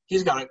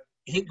 he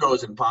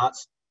grows in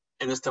pots,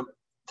 and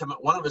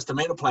one of his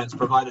tomato plants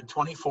provided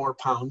 24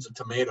 pounds of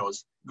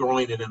tomatoes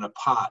growing it in a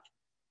pot.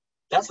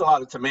 That's a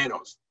lot of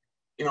tomatoes.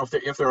 You know,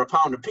 if they're a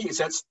pound a piece,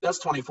 that's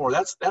 24.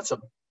 That's a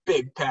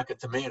big pack of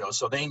tomatoes,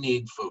 so they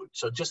need food.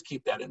 So just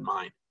keep that in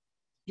mind.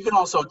 You can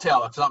also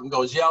tell if something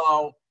goes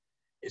yellow,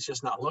 it's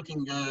just not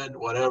looking good,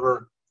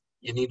 whatever,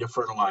 you need to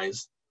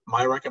fertilize.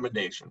 My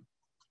recommendation,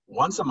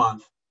 once a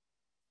month,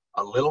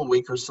 a little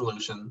weaker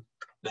solution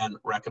than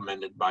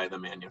recommended by the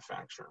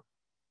manufacturer.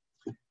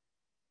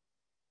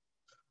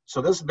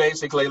 So this is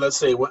basically, let's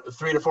say,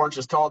 3 to 4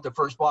 inches tall at the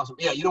first blossom.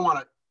 Yeah, you don't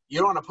want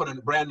to put a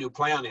brand new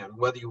plant in,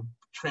 whether you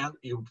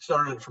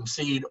started it from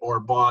seed or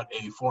bought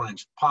a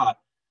 4-inch pot.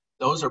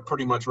 Those are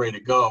pretty much ready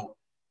to go.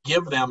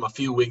 Give them a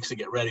few weeks to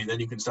get ready, then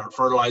you can start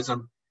fertilizing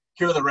them.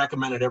 Here they're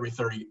recommended every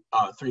 3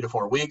 to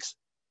 4 weeks.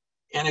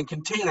 And in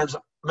containers,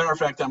 matter of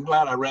fact, I'm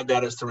glad I read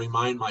that as to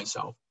remind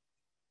myself.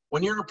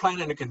 When you're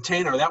planting a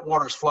container, that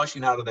water's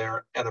flushing out of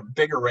there at a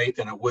bigger rate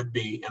than it would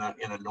be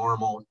in a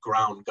normal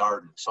ground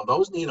garden. So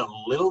those need a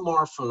little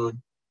more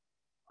food,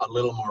 a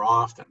little more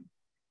often.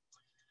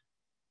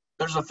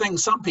 There's a thing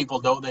some people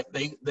do, that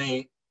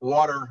they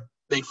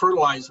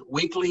fertilize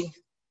weekly.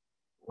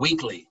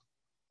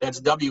 That's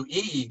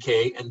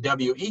W-E-E-K and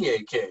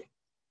W-E-A-K.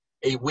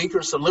 a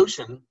weaker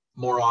solution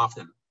more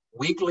often.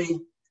 Weekly,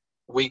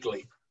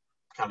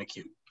 kind of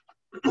cute.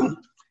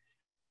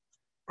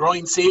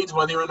 Growing seeds,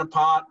 whether you're in a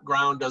pot,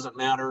 ground, doesn't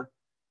matter.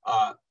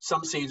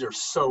 Some seeds are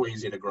so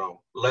easy to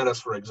grow. Lettuce,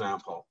 for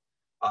example,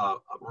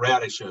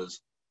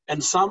 radishes,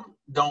 and some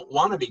don't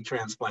want to be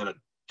transplanted.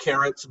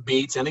 Carrots,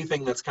 beets,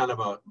 anything that's kind of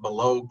a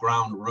below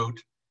ground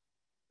root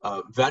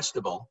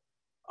vegetable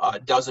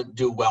doesn't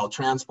do well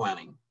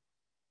transplanting.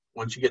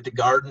 Once you get to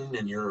garden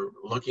and you're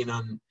looking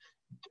on,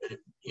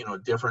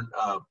 different,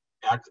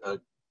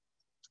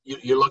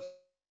 you look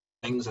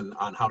at things and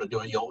on how to do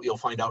it, you'll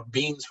find out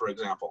beans, for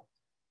example,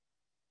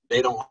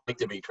 they don't like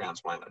to be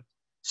transplanted.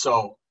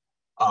 So,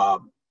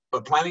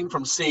 but planting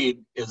from seed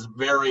is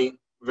very,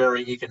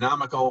 very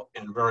economical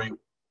and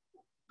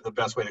the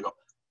best way to go.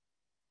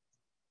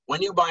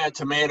 When you buy a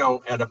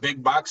tomato at a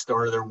big box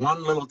store, they're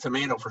one little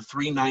tomato for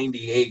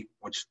 $3.98,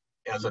 which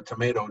as a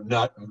tomato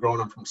nut and growing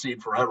them from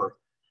seed forever,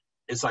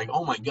 it's like,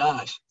 oh my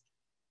gosh,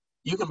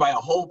 you can buy a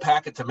whole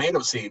pack of tomato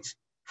seeds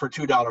for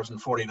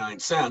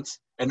 $2.49,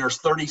 and there's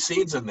 30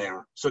 seeds in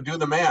there. So do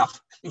the math.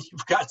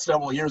 You've got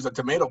several years of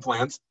tomato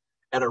plants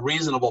at a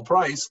reasonable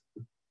price.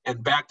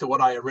 And back to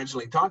what I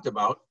originally talked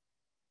about,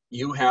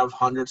 you have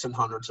hundreds and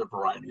hundreds of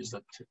varieties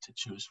to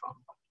choose from.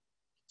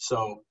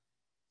 So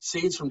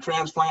seeds from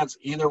transplants,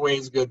 either way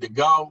is good to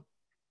go.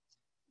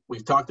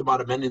 We've talked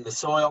about amending the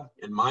soil.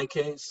 In my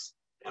case,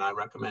 and I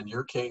recommend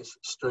your case,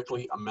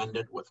 strictly amend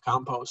it with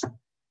compost.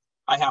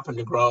 I happen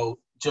to grow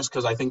just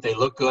because I think they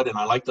look good and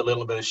I like the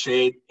little bit of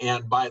shade.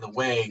 And by the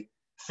way,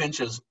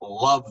 finches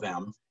love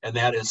them, and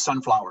that is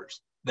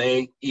sunflowers.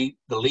 They eat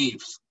the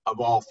leaves of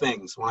all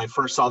things. When I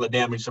first saw the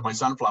damage to my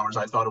sunflowers,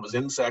 I thought it was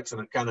insects,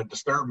 and it kind of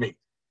disturbed me.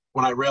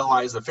 When I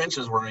realized the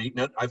finches were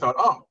eating it, I thought,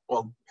 oh,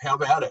 well,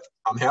 have at it.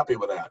 I'm happy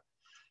with that.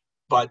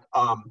 But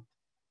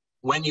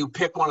when you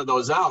pick one of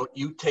those out,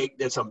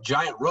 it's a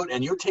giant root,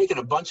 and you're taking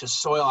a bunch of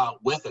soil out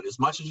with it as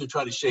much as you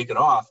try to shake it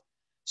off.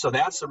 So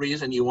that's the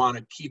reason you want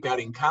to keep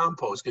adding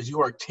compost, because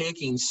you are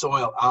taking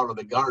soil out of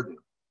the garden.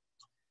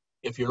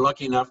 If you're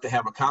lucky enough to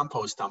have a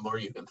compost tumbler,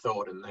 you can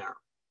throw it in there.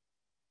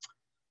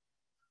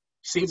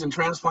 Seeds and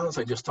transplants,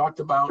 I just talked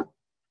about.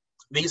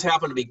 These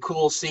happen to be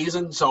cool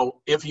season.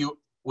 So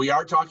we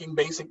are talking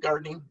basic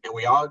gardening, and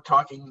we are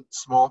talking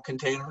small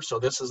containers. So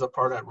this is a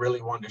part I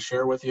really wanted to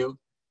share with you.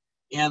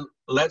 And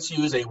let's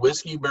use a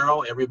whiskey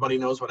barrel. Everybody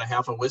knows what a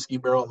half a whiskey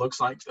barrel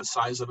looks like, the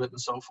size of it and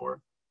so forth.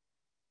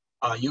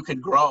 You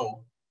could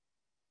grow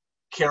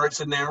carrots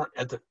in there.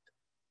 At the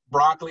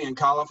broccoli and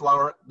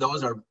cauliflower,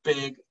 those are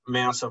big,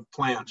 massive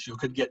plants. You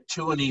could get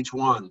 2 in each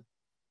one.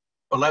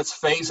 But let's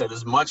face it,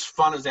 as much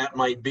fun as that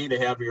might be to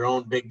have your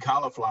own big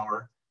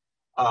cauliflower,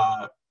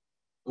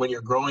 when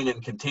you're growing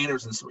in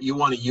containers, and you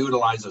want to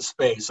utilize a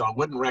space. So I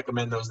wouldn't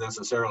recommend those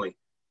necessarily.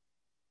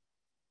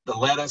 The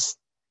lettuce,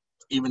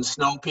 even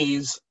snow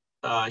peas,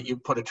 you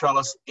put a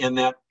trellis in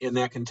that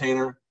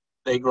container,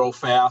 they grow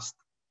fast.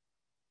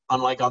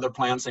 Unlike other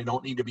plants, they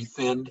don't need to be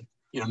thinned.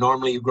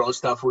 Normally you grow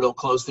stuff real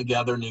close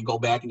together and you go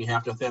back and you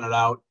have to thin it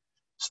out.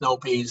 Snow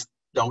peas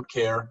don't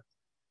care.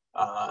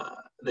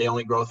 They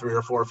only grow 3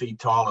 or 4 feet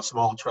tall, a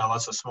small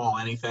trellis, a small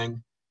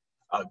anything.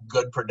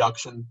 Good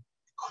production,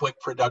 quick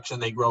production.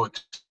 They grow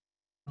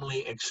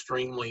extremely,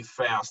 extremely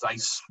fast. I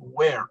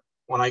swear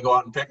when I go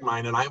out and pick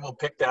mine, and I will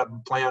pick that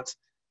plant,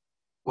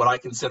 what I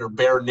consider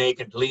bare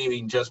naked,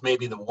 leaving just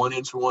maybe the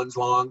 1-inch ones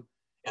long.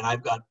 And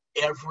I've got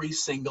every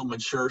single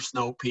mature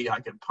snow pea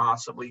I could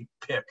possibly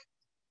pick.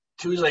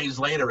 2 days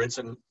later,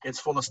 it's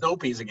full of snow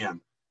peas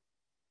again.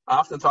 I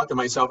often thought to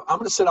myself, I'm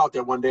going to sit out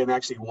there one day and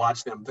actually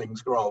watch them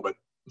things grow, but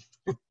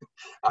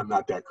I'm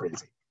not that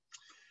crazy.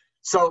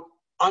 So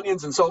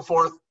onions and so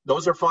forth,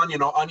 those are fun.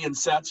 Onion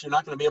sets, you're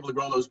not going to be able to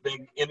grow those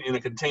big in a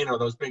container,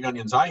 those big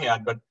onions I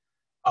had, but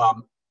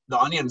the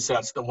onion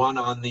sets, the one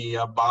on the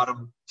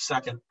bottom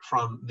second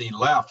from the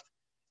left,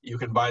 you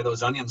can buy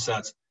those onion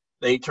sets.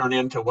 They turn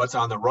into what's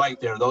on the right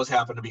there. Those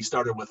happen to be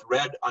started with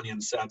red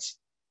onion sets.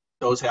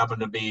 Those happen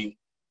to be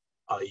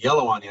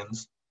yellow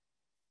onions,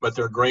 but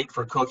they're great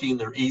for cooking.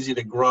 They're easy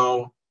to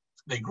grow.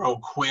 They grow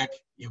quick.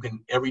 You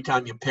can, every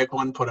time you pick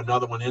one, put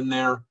another one in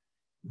there.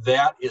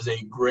 That is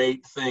a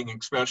great thing,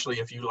 especially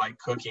if you like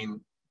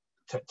cooking,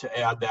 to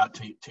add that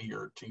to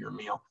your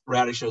meal.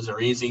 Radishes are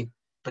easy.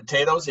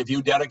 Potatoes, if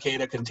you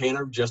dedicate a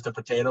container just to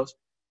potatoes.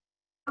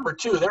 Number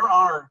 2, there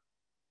are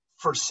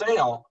for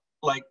sale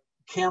like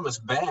canvas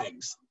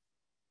bags.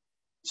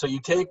 So you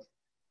take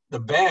the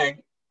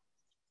bag,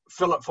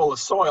 fill it full of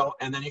soil,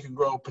 and then you can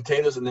grow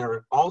potatoes in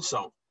there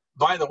also.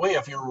 By the way,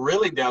 if you're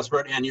really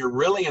desperate and you're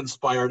really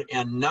inspired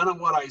and none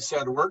of what I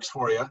said works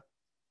for you,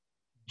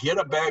 get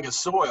a bag of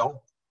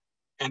soil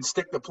and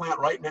stick the plant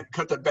right in it,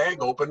 cut the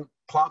bag open,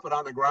 plop it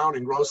on the ground,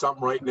 and grow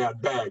something right in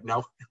that bag.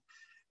 Now,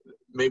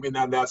 maybe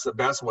that's the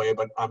best way,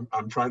 but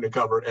I'm trying to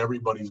cover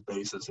everybody's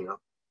bases here.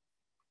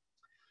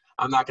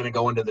 I'm not going to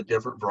go into the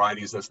different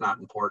varieties. That's not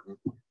important.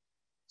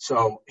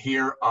 So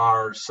here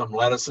are some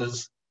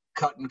lettuces.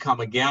 Cut and come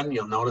again.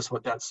 You'll notice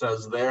what that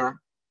says there.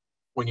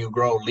 When you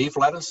grow leaf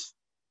lettuce,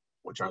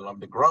 which I love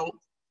to grow,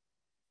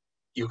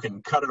 You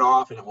can cut it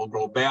off and it will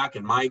grow back.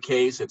 In my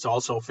case, it's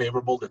also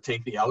favorable to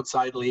take the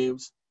outside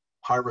leaves,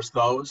 harvest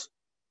those,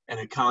 and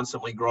it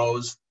constantly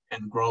grows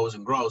and grows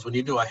and grows. When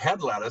you do a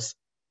head lettuce,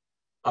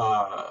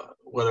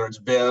 whether it's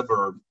Bib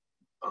or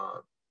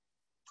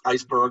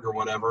iceberg or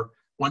whatever,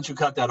 once you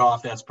cut that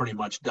off, that's pretty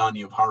much done.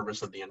 You've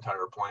harvested the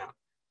entire plant.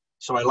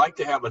 So I like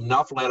to have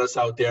enough lettuce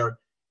out there.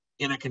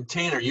 In a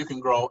container, you can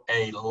grow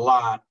a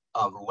lot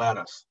of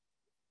lettuce.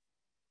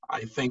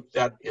 I think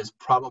that is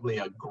probably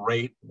a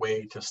great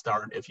way to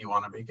start if you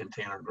want to be a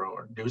container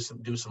grower. Do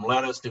some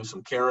lettuce, do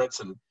some carrots,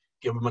 and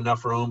give them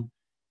enough room.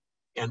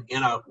 And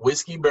in a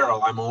whiskey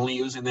barrel, I'm only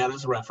using that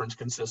as a reference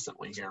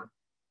consistently here.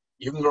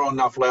 You can grow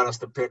enough lettuce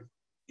to pick.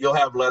 You'll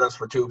have lettuce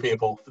for 2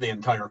 people for the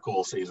entire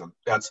cool season.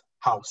 That's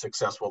how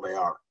successful they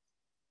are.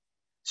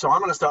 So I'm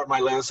going to start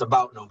my lettuce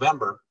about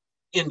November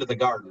into the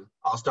garden.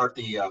 I'll start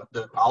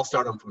I'll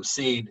start them from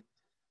seed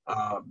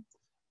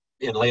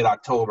in late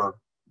October.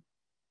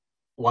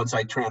 Once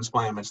I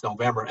transplant them, it's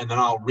November, and then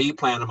I'll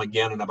replant them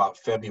again in about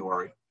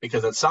February,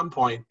 because at some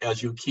point,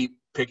 as you keep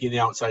picking the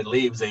outside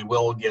leaves, they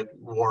will get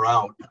wore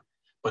out,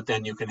 but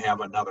then you can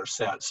have another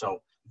set.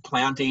 So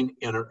planting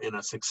in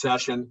a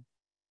succession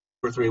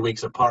 2 or 3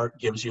 weeks apart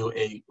gives you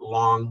a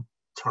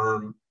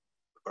long-term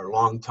or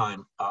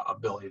long-time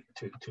ability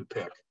to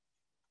pick.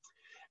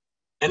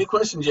 Any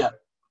questions yet?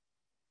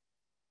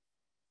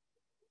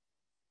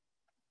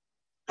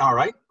 All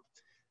right.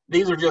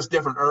 These are just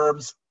different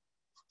herbs.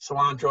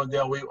 Cilantro,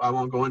 dill, wheat, I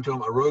won't go into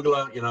them.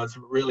 Arugula, you know, it's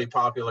really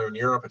popular in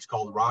Europe. It's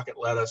called rocket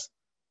lettuce.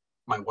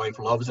 My wife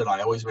loves it.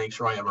 I always make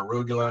sure I have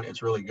arugula.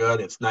 It's really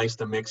good. It's nice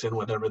to mix in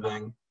with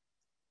everything.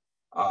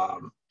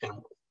 And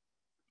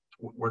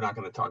we're not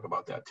going to talk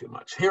about that too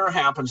much. Here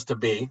happens to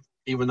be,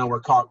 even though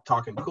we're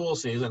talking cool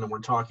season and we're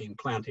talking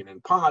planting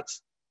in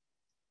pots,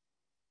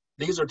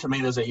 these are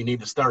tomatoes that you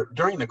need to start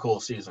during the cool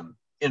season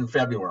in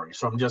February.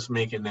 So I'm just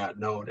making that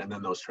note, and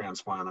then those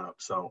transplant up.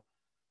 So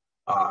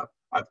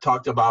I've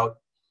talked about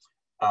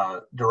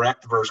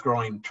direct versus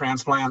growing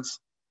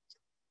transplants.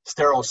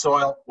 Sterile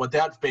soil, what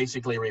that's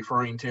basically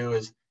referring to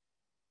is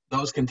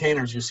those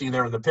containers you see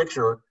there in the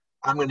picture,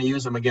 I'm going to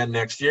use them again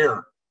next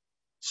year.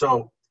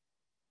 So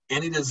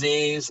any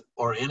disease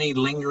or any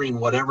lingering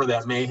whatever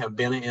that may have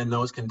been in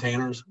those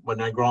containers,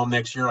 when I grow them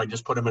next year, I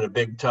just put them in a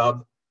big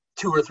tub,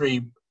 2 or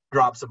 3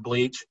 drops of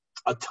bleach,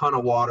 a ton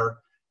of water,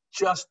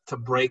 just to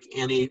break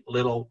any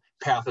little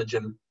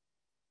pathogen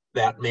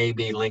that may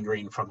be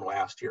lingering from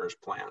last year's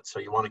plant. So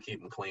you want to keep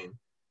them clean.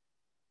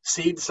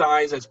 Seed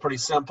size, it's pretty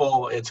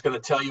simple. It's going to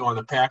tell you on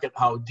the packet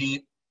how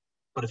deep,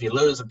 but if you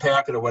lose a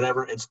packet or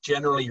whatever, it's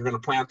generally you're going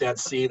to plant that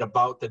seed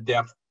about the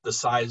depth the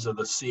size of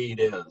the seed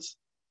is.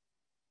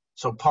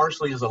 So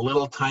parsley is a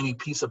little tiny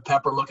piece of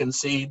pepper looking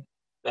seed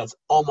that's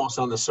almost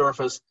on the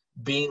surface.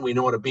 Bean, we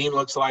know what a bean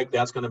looks like.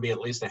 That's going to be at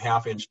least a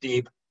 ½ inch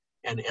deep,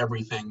 and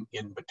everything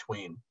in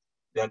between.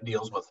 That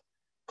deals with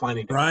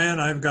planting. Brian,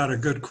 I've got a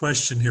good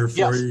question here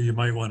for you. You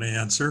might want to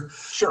answer.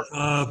 Sure.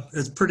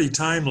 It's pretty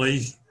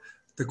timely.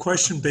 The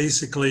question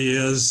basically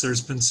is,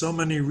 there's been so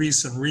many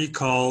recent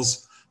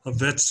recalls of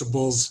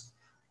vegetables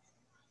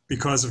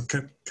because of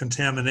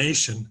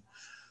contamination.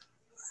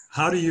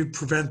 How do you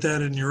prevent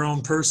that in your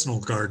own personal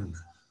garden?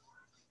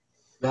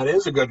 That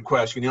is a good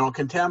question. You know,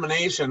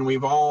 contamination,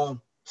 we've all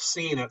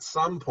seen at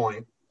some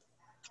point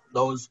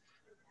those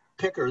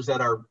pickers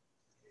that are,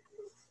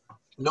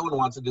 no one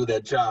wants to do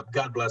that job.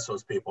 God bless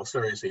those people.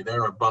 Seriously,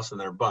 they're busting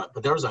their butt.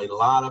 But there's a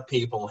lot of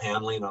people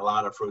handling a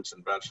lot of fruits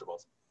and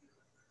vegetables.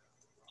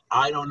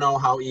 I don't know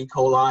how E.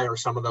 coli or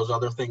some of those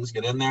other things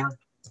get in there,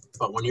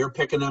 but when you're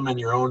picking them in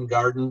your own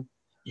garden,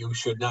 you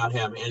should not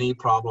have any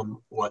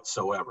problem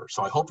whatsoever.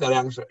 So I hope that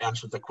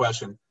answers the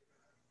question.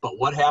 But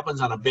what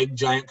happens on a big,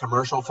 giant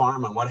commercial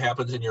farm and what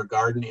happens in your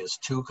garden is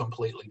 2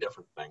 completely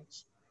different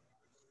things.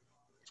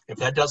 If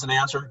that doesn't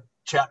answer,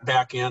 chat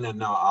back in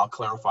and I'll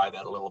clarify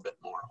that a little bit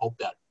more. Hope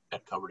that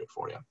covered it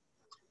for you.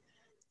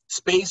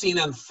 Spacing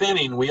and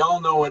thinning, we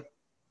all know it.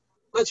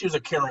 Let's use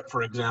a carrot,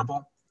 for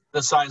example.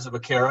 The size of a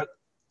carrot.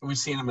 We've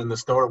seen them in the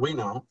store, we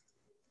know.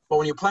 But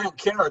when you plant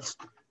carrots,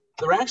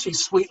 they're actually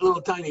sweet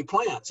little tiny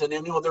plants. And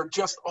then, you know, they're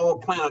just all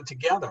planted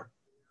together.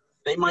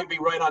 They might be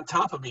right on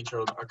top of each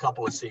other, a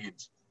couple of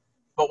seeds.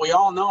 But we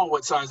all know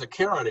what size a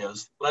carrot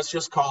is. Let's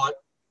just call it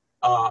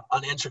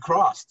an inch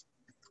across,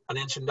 an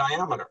inch in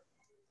diameter.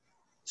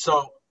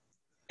 So,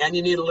 and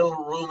you need a little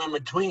room in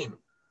between.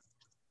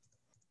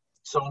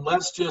 So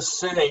let's just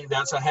say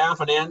that's a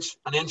 ½ an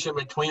inch in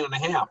between and a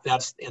half.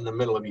 That's in the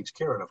middle of each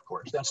carrot, of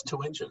course. That's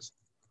 2 inches.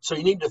 So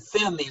you need to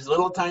thin these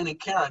little tiny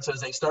carrots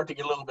as they start to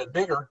get a little bit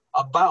bigger,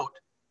 about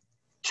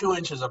 2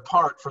 inches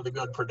apart for the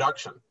good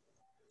production.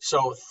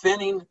 So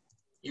thinning,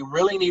 you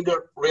really need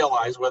to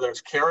realize whether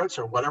it's carrots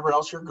or whatever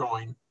else you're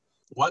growing,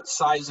 what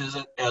size is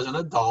it as an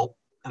adult?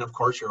 And of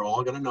course, you're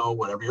all going to know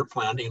whatever you're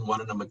planting,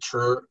 what a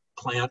mature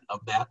plant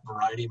of that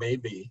variety may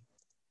be,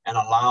 and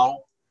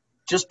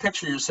just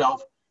picture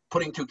yourself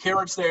putting 2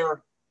 carrots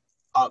there,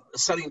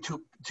 setting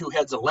two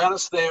heads of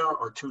lettuce there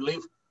or 2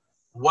 leaves.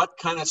 What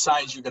kind of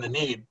size you're going to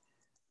need.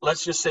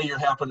 let's just say you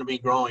happen to be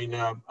growing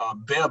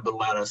bib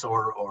lettuce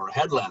or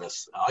head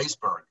lettuce,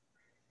 iceberg.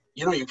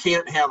 You know, you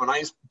can't have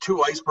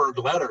two iceberg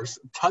letters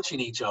touching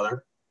each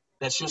other.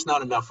 That's just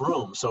not enough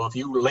room. So if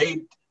you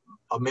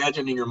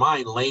imagine in your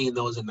mind laying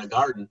those in the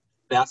garden,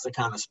 that's the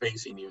kind of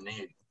spacing you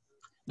need.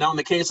 Now, in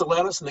the case of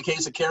lettuce, in the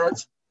case of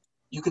carrots,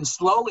 you can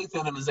slowly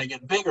thin them as they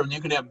get bigger, and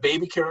you can have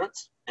baby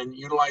carrots and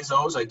utilize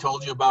those. I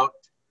told you about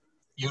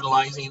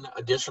utilizing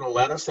additional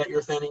lettuce that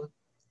you're thinning.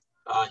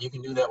 You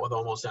can do that with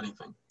almost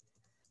anything.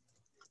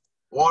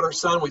 Water,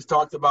 sun, we've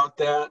talked about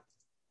that.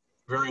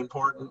 Very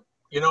important.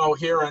 You know,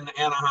 here in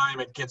Anaheim,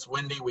 it gets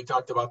windy. We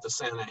talked about the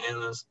Santa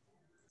Anas.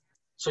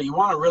 So you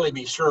want to really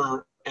be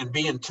sure and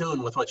be in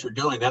tune with what you're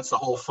doing. That's the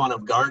whole fun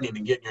of gardening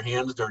and getting your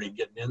hands dirty and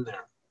getting in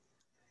there.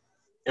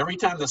 Every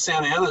time the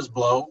Santa Anas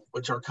blow,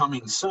 which are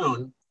coming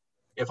soon,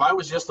 if I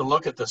was just to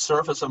look at the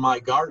surface of my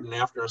garden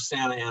after a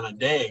Santa Ana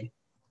day,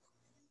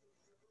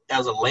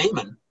 as a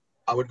layman,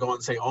 I would go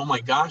and say, oh my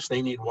gosh,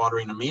 they need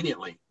watering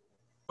immediately.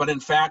 But in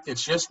fact,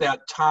 it's just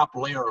that top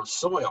layer of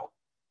soil.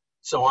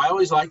 So I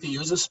always like to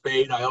use a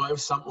spade. I always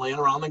have something laying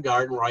around the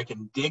garden where I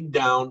can dig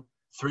down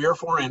 3 or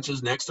 4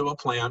 inches next to a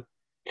plant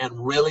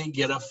and really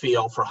get a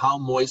feel for how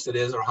moist it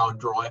is or how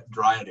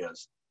dry it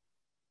is.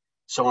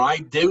 So when I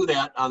do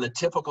that on the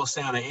typical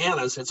Santa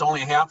Anas, it's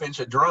only a ½ inch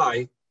of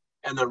dry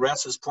and the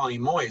rest is plenty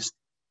moist.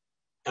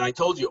 And I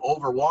told you,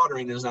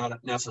 overwatering is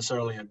not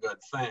necessarily a good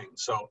thing.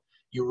 So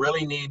you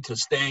really need to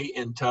stay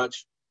in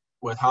touch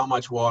with how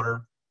much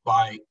water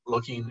by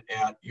looking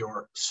at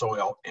your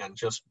soil and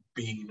just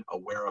being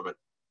aware of it.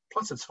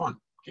 Plus, it's fun,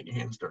 getting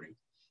your hands dirty.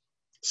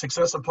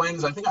 Successive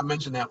plantings, I think I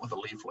mentioned that with the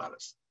leaf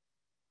lettuce.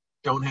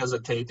 Don't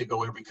hesitate to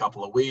go every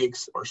couple of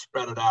weeks or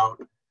spread it out.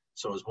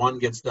 So as one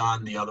gets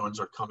done, the other ones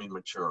are coming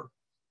mature.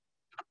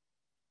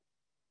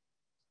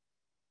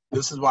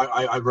 This is why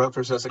I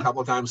referenced this a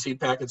couple of times. Seed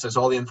packet says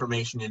all the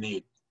information you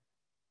need.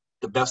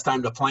 The best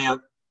time to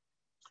plant,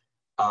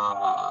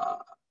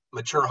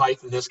 mature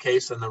height in this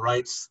case, and the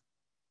rights,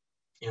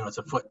 you know, it's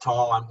a foot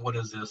tall. What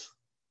is this?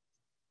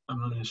 I'm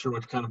not even sure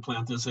what kind of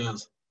plant this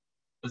is.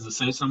 Does it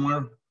say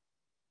somewhere?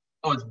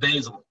 Oh, it's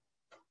basil.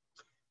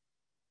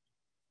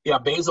 Yeah,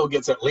 basil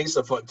gets at least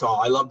a foot tall.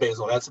 I love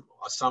basil. That's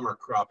a summer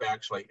crop,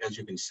 actually, as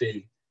you can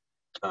see,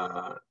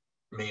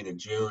 made in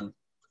June.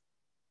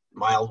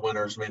 Mild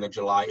winters, made in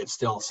July. It's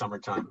still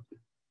summertime.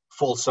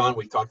 Full sun,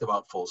 we talked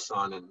about full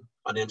sun, and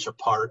an inch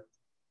apart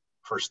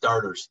for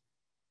starters.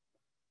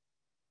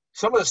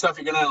 Some of the stuff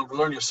you're going to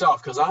learn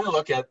yourself, because I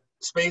look at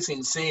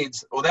spacing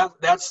seeds. Well,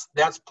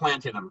 that's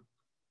planting them.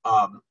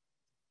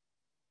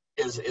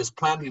 Is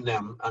planting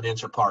them an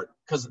inch apart,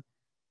 because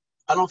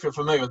I don't know if you're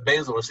familiar with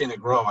basil or seen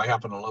it grow. I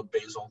happen to love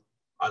basil.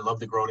 I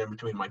love to grow it in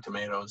between my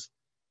tomatoes.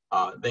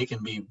 They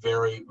can be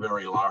very,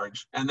 very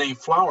large, and they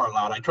flower a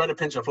lot. I try to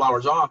pinch the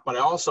flowers off, but I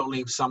also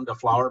leave some to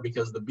flower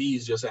because the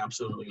bees just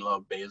absolutely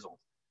love basil.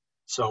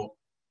 So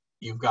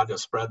you've got to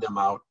spread them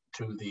out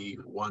to the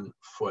 1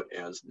 foot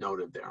as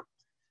noted there.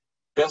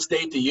 Best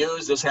date to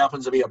use, this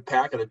happens to be a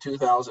packet of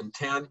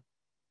 2010.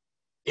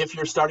 If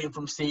you're starting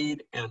from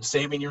seed and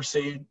saving your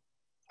seed,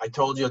 I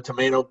told you a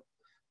tomato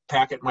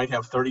packet might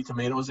have 30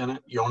 tomatoes in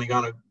it. You're only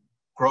going to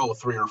grow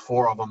 3 or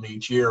 4 of them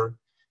each year.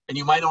 And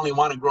you might only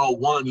want to grow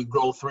 1, you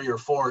grow 3 or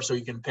 4 so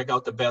you can pick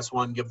out the best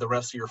one, give the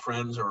rest of your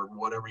friends or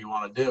whatever you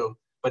want to do.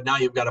 But now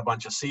you've got a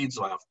bunch of seeds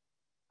left.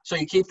 So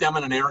you keep them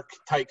in an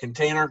airtight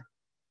container.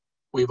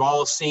 We've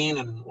all seen,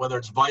 and whether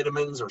it's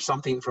vitamins or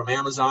something from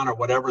Amazon or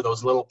whatever,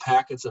 those little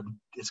packets of,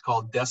 it's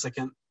called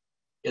desiccant.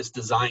 It's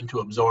designed to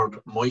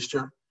absorb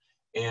moisture.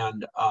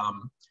 And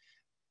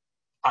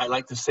I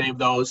like to save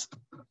those,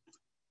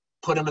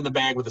 put them in the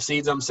bag with the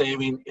seeds I'm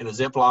saving in a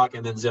Ziploc,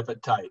 and then zip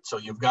it tight. So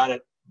you've got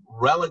it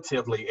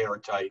relatively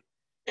airtight,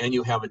 and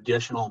you have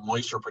additional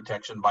moisture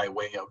protection by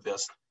way of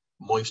this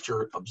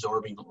moisture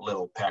absorbing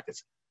little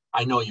packets.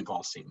 I know you've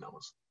all seen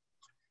those.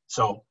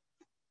 So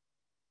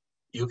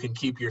you can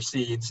keep your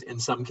seeds in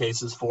some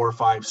cases 4,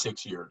 5,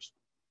 6 years.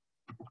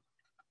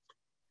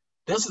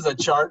 This is a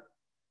chart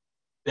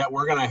that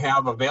we're going to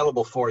have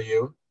available for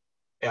you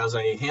as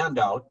a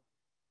handout.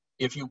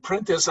 If you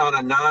print this on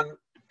a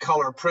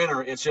non-color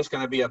printer, it's just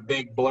going to be a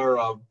big blur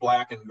of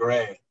black and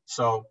gray.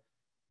 So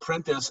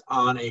print this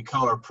on a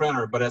color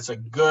printer, but it's a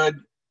good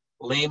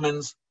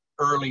layman's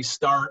early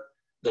start.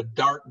 The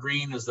dark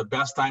green is the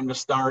best time to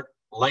start.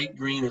 Light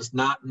green is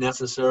not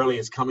necessarily,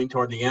 it's coming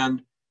toward the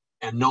end,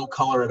 and no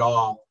color at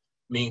all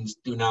means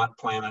do not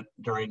plant it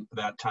during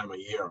that time of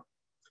year.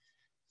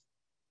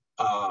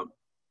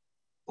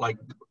 Like,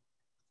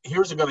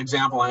 here's a good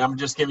example. I'm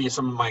just giving you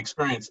some of my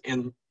experience.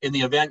 In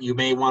the event, you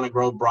may want to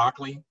grow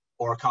broccoli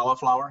or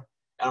cauliflower.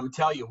 And I'm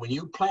telling you, when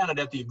you plant it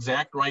at the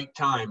exact right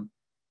time,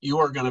 you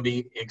are going to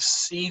be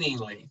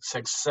exceedingly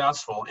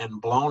successful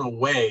and blown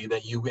away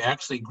that you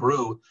actually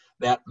grew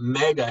that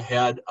mega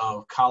head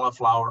of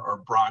cauliflower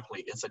or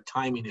broccoli. It's a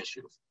timing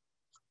issue.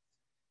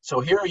 So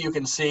here you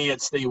can see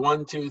it's the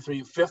 1, 2,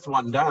 3, 5th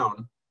one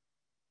down.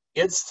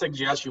 It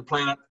suggests you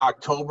plant it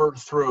October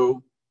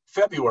through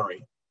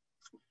February.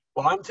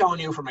 Well, I'm telling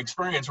you from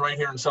experience right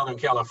here in Southern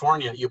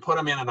California, you put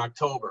them in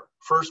October,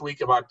 first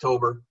week of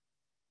October,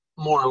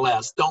 more or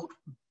less. Don't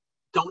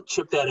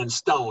chip that in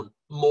stone,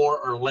 more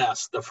or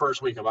less the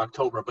first week of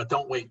October, but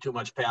don't wait too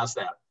much past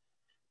that.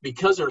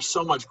 Because there's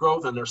so much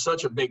growth and there's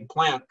such a big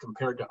plant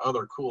compared to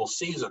other cool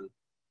season,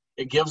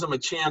 it gives them a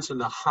chance in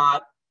the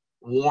hot,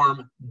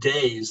 warm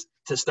days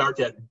to start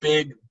that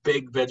big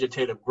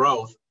vegetative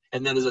growth.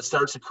 And then as it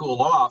starts to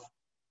cool off,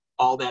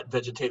 all that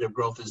vegetative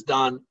growth is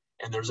done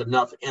and there's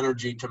enough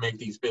energy to make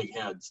these big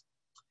heads.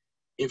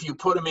 If you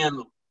put them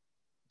in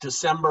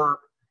December,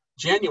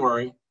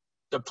 January,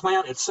 the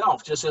plant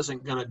itself just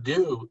isn't going to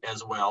do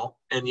as well,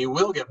 and you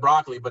will get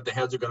broccoli, but the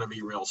heads are going to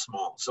be real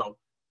small. So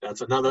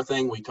that's another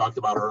thing we talked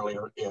about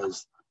earlier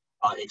is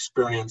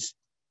experience,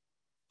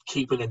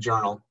 keeping a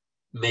journal,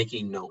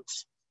 making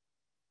notes.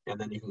 And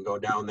then you can go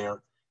down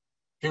there.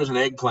 Here's an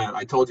eggplant.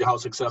 I told you how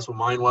successful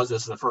mine was.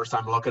 This is the first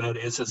time looking at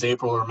it. It says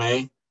April or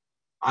May.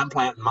 I'm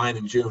planting mine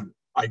in June.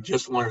 I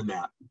just learned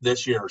that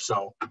this year.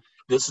 So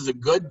this is a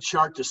good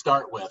chart to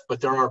start with,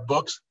 but there are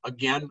books.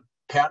 Again,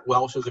 Pat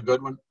Welsh is a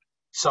good one.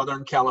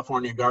 Southern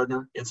California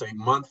Gardener. It's a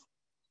month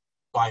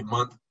by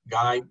month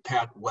guide.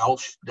 Pat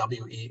Welsh,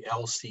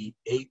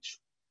 W-E-L-C-H.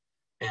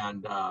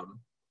 And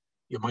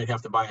you might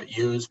have to buy it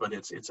used, but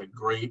it's a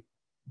great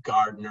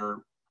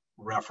gardener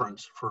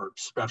reference for,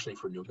 especially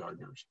for new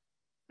gardeners.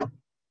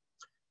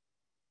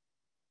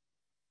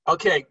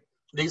 Okay,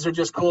 these are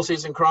just cool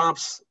season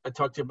crops. I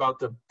talked to you about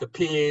the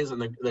peas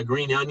and the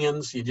green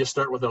onions. You just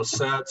start with those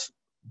sets.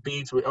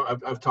 Beets,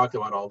 I've talked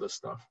about all this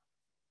stuff.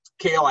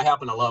 Kale, I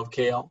happen to love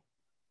kale.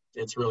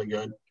 It's really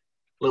good.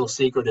 Little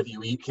secret if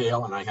you eat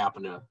kale, and I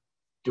happen to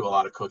do a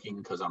lot of cooking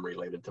because I'm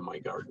related to my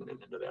garden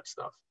and into that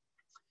stuff.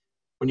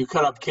 When you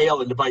cut up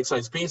kale into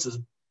bite-sized pieces,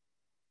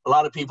 a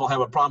lot of people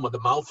have a problem with the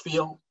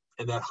mouthfeel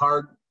and that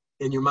hard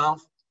in your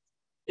mouth.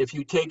 If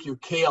you take your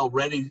kale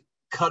ready,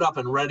 cut up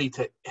and ready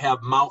to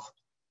have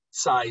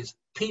mouth-sized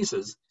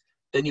pieces,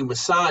 then you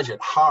massage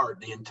it hard,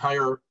 the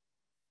entire,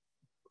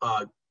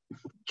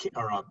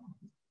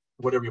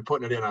 whatever you're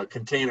putting it in, a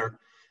container,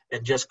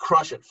 and just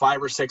crush it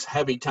 5 or 6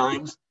 heavy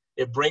times.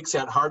 It breaks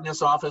that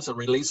hardness off us and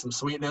release some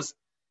sweetness.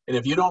 And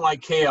if you don't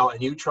like kale and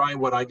you try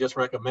what I just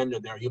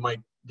recommended there, you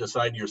might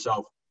decide to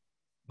yourself,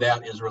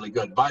 that is really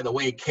good. By the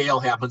way, kale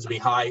happens to be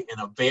high in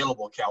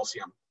available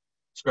calcium,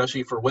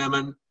 especially for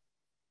women.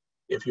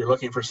 If you're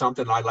looking for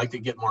something, I'd like to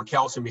get more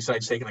calcium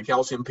besides taking a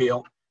calcium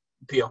pill.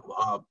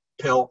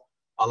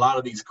 A lot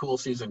of these cool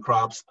season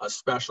crops,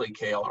 especially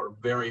kale, are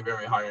very,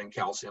 very high in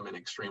calcium and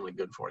extremely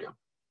good for you.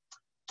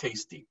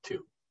 Tasty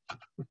too.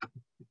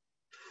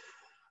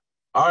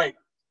 All right,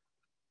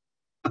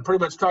 I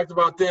pretty much talked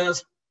about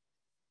this.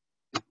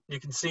 You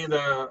can see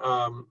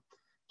the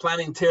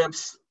planting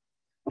tips,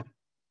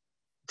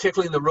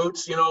 tickling the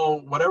roots, you know,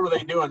 whatever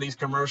they do on these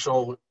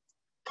commercial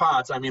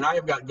pots. I mean, I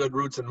have got good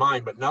roots in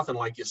mine, but nothing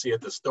like you see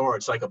at the store.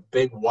 It's like a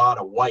big wad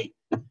of white.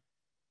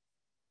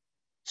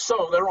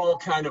 So they're all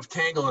kind of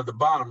tangled at the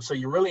bottom. So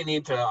you really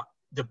need to,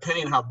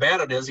 depending on how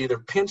bad it is, either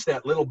pinch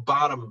that little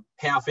bottom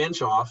 ½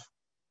 inch off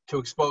to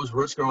expose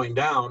roots growing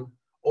down,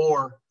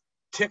 or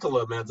tickle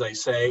them, as they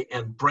say,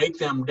 and break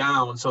them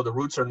down so the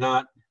roots are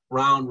not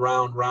round,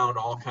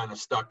 all kind of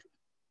stuck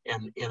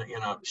in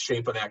a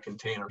shape of that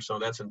container. So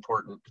that's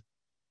important.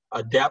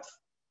 Depth,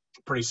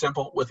 pretty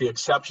simple, with the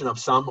exception of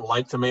some,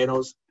 like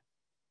tomatoes,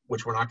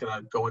 which we're not going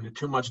to go into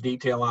too much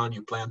detail on.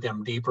 You plant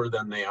them deeper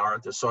than they are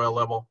at the soil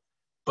level.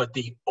 But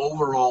the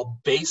overall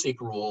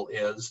basic rule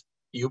is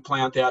you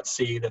plant that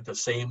seed at the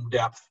same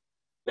depth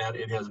that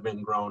it has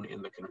been grown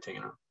in the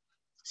container.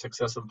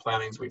 Successive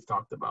plantings, we've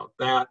talked about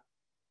that.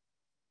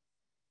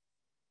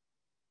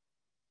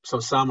 So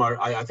some are,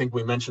 I think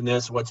we mentioned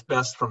this, what's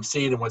best from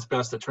seed and what's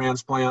best to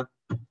transplant.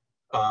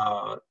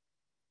 As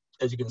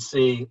you can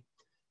see,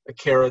 the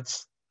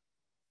carrots,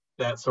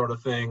 that sort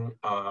of thing,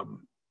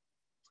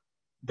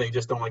 they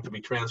just don't like to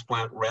be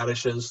transplant.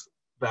 Radishes,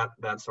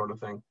 that sort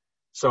of thing.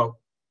 So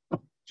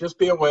just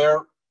be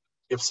aware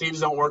if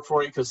seeds don't work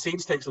for you, because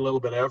seeds takes a little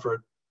bit of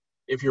effort.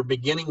 If you're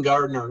beginning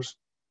gardeners,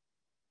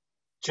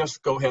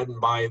 just go ahead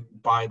and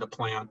buy the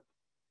plant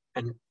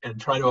and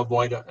try to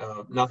avoid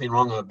nothing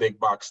wrong with a big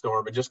box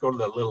store, but just go to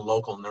the little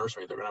local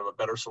nursery. They're going to have a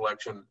better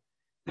selection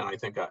and I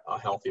think a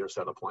healthier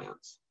set of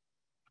plants.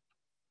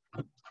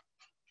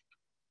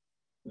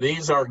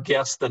 These are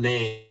guess the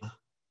name.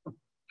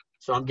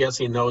 So I'm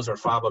guessing those are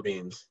fava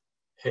beans.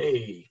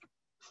 Hey,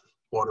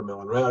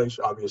 watermelon radish.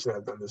 Obviously,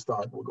 I've done this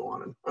talk. We'll go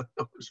on and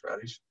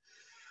radish.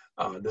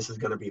 This is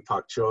going to be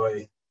pak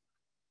choi.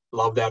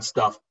 Love that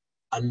stuff.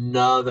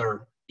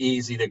 Another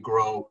easy to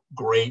grow,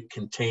 great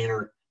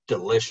container,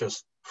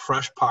 delicious.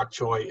 Fresh pak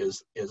choi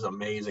is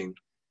amazing.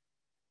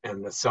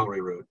 And the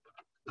celery root.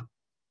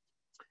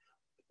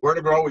 Where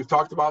to grow, we've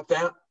talked about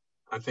that.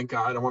 I think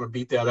I don't want to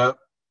beat that up.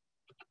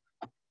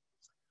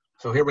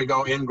 So here we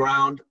go, in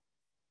ground.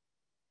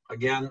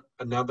 Again,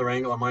 another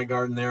angle of my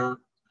garden there.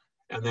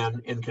 And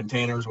then in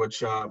containers,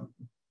 which I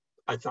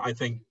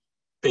think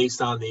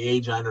based on the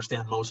age, I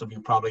understand most of you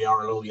probably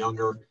are a little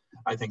younger.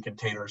 I think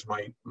containers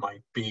might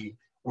be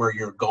where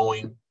you're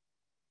going.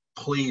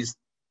 please,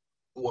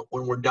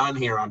 when we're done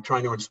here, I'm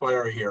trying to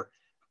inspire you here.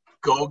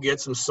 Go get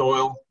some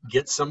soil,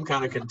 get some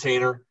kind of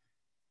container.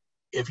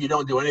 If you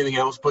don't do anything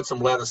else, put some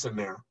lettuce in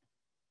there.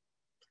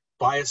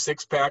 Buy a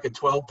 6-pack, a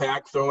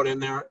 12-pack, throw it in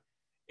there.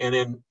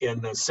 And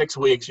in 6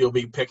 weeks, you'll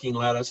be picking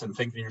lettuce and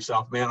think to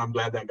yourself, man, I'm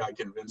glad that guy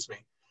convinced me.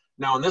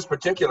 Now, in this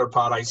particular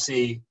pot, I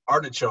see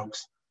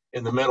artichokes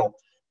in the middle.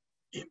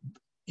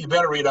 You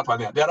better read up on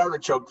that. That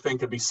artichoke thing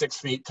could be 6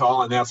 feet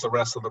tall, and that's the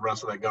rest of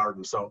the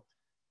garden. So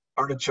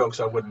artichokes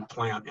I wouldn't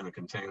plant in a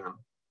container.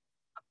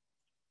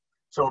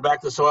 So we're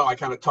back to soil. I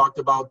kind of talked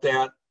about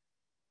that.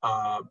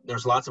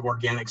 There's lots of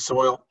organic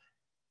soil.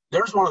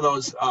 There's one of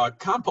those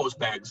compost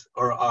bags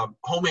or a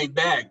homemade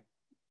bag.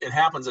 It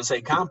happens to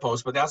say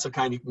compost, but that's the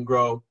kind you can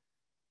grow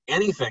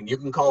anything. You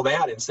can call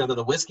that, instead of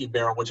the whiskey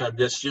barrel, which I've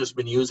just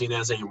been using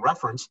as a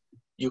reference,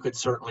 you could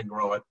certainly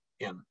grow it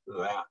in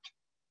that.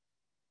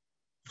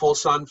 Full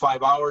sun,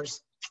 5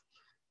 hours.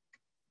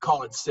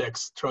 Call it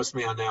 6. Trust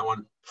me on that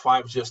one.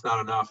 5 is just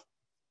not enough.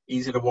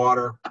 Easy to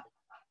water.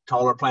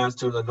 Taller plants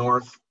to the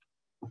north.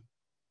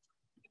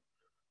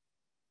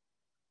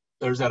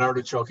 There's that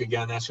artichoke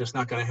again. That's just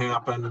not going to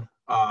happen.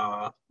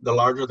 The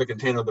larger the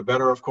container, the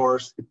better, of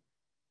course.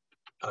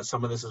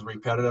 Some of this is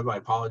repetitive. I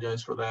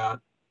apologize for that.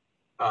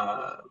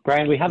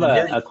 Brian, we have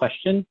a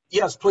question.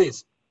 Yes,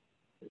 please.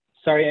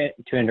 Sorry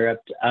to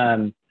interrupt.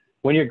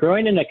 When you're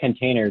growing in a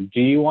container,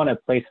 do you want to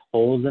place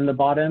holes in the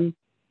bottom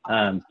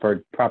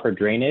for proper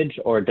drainage,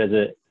 or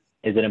is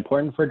it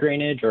important for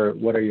drainage, or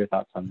what are your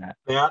thoughts on that?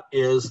 That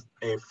is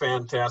a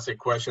fantastic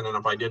question, and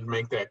if I didn't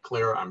make that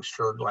clear, I'm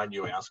sure glad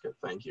you asked it.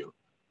 Thank you.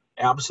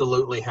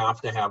 Absolutely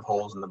have to have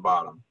holes in the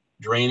bottom.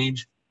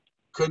 Drainage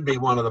could be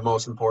one of the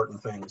most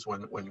important things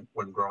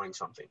when growing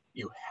something.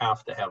 You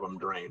have to have them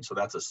drained. So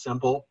that's a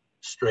simple,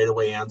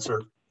 straightaway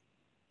answer.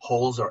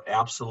 Holes are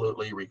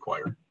absolutely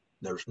required.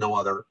 There's no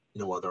other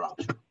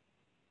option.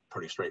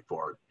 Pretty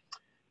straightforward.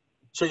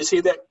 So you see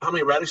that how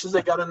many radishes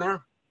they got in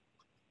there?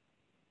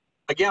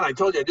 Again, I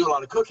told you I do a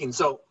lot of cooking.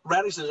 So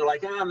radishes are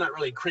like, I'm not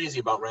really crazy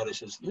about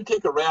radishes. You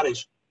take a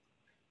radish,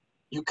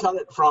 you cut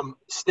it from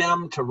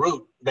stem to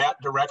root,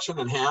 that direction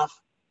in half,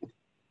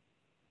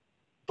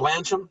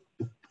 blanch them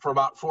for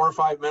about 4 or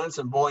 5 minutes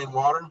in boiling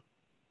water,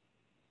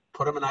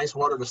 put them in ice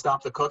water to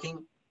stop the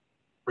cooking,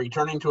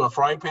 returning to a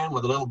fry pan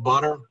with a little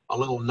butter, a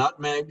little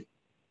nutmeg,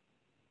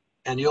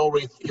 and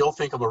you'll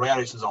think of a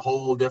radish as a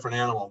whole different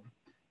animal.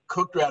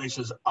 Cooked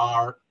radishes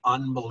are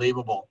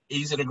unbelievable.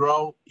 Easy to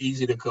grow,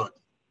 easy to cook.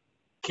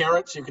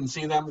 Carrots, you can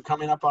see them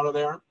coming up out of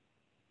there.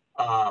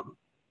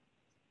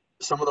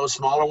 Some of those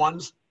smaller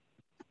ones,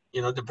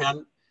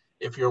 depend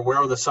if you're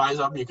aware of the size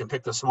of them, you can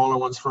pick the smaller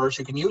ones first.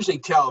 You can usually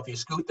tell if you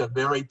scoot the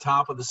very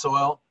top of the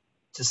soil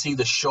to see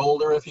the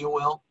shoulder, if you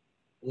will,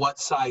 what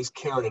size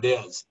carrot it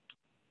is.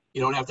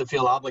 You don't have to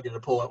feel obligated to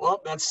pull it.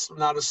 Well, that's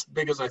not as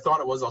big as I thought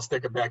it was. I'll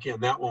stick it back in.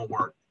 That won't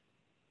work.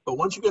 But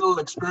once you get a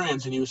little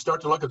experience and you start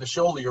to look at the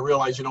shoulder, you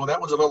realize, that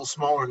one's a little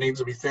smaller, needs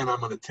to be thin. I'm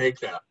going to take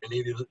that and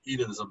eat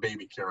it as a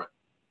baby carrot.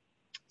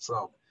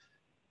 So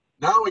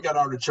now we got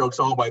artichokes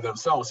all by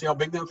themselves. See how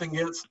big that thing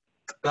gets?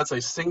 That's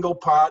a single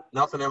pot,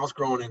 nothing else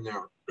growing in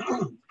there.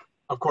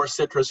 Of course,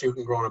 citrus you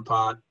can grow in a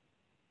pot.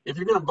 If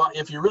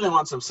you really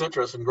want some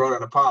citrus and grow it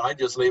in a pot, I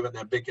just leave it in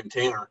that big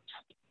container.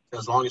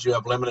 As long as you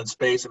have limited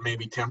space, it may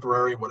be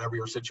temporary, whatever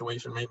your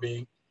situation may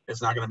be.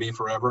 It's not going to be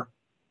forever.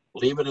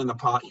 Leave it in the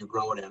pot you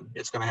grow it in.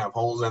 It's going to have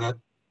holes in it.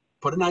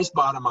 Put a nice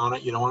bottom on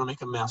it. You don't want to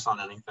make a mess on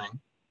anything,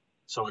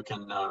 so it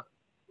can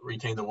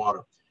retain the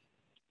water.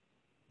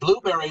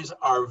 Blueberries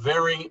are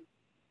very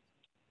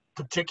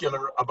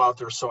particular about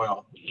their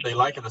soil. They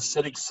like an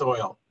acidic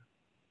soil,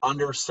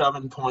 under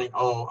 7.0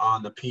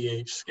 on the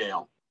pH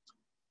scale.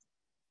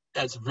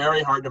 That's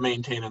very hard to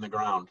maintain in the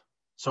ground.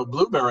 So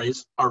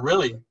blueberries are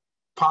really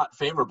pot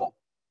favorable.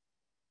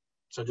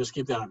 So just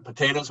keep that on.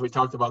 Potatoes, we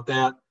talked about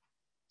that.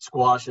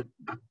 Squash,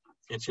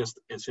 it's just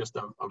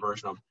a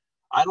version of.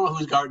 I don't know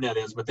whose garden that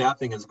is, but that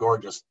thing is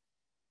gorgeous.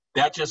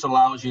 That just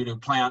allows you to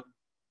plant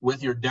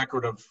with your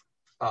decorative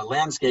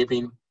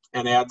landscaping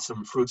and add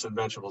some fruits and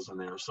vegetables in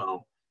there.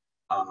 So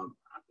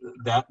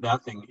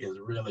that thing is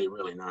really,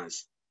 really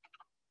nice.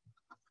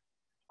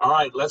 All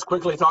right, let's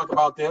quickly talk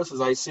about this,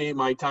 as I see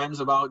my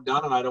time's about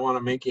done, and I don't want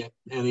to make it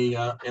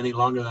any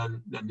longer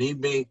than need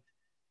be.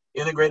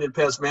 Integrated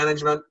pest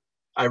management.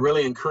 I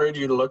really encourage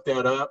you to look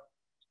that up.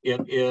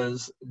 It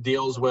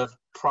deals with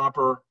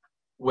proper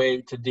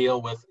way to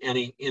deal with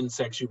any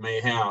insects you may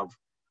have.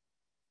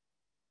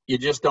 You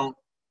just don't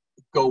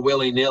go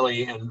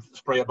willy-nilly and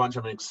spray a bunch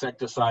of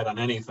insecticide on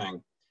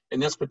anything. In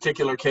this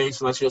particular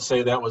case, let's just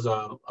say that was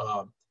a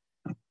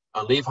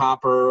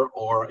leafhopper,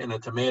 or in a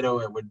tomato,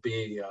 it would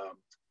be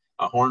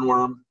a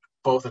hornworm,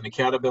 both in the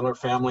caterpillar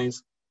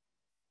families.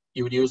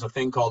 You would use a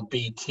thing called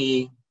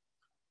BT,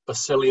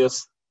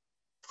 Bacillus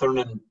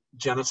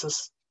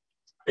thuringiensis.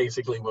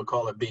 Basically, we'll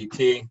call it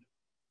BT.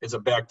 It's a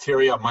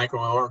bacteria, a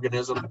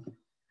microorganism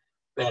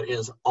that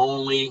is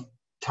only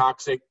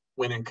toxic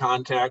when in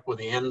contact with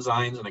the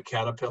enzymes in a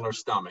caterpillar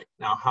stomach.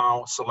 Now,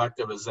 how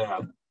selective is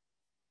that?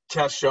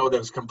 Tests show that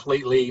it's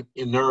completely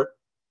inert.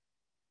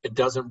 It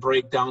doesn't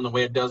break down the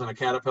way it does in a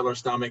caterpillar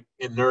stomach,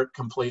 inert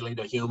completely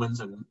to humans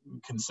and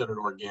considered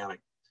organic.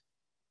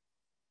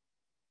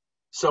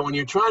 So when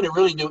you're trying to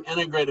really do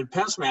integrated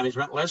pest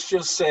management, let's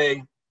just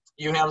say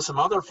you have some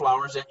other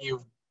flowers that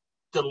you've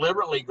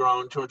deliberately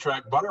grown to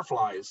attract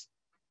butterflies.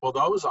 Well,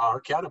 those are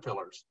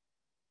caterpillars.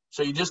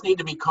 So you just need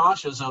to be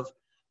cautious of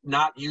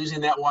not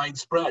using that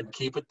widespread.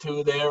 Keep it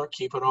to there,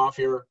 keep it off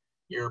your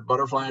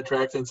butterfly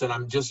attractants, and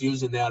I'm just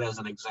using that as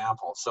an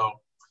example. So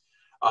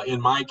in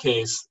my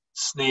case,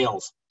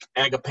 snails,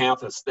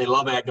 agapanthus, they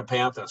love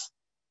agapanthus.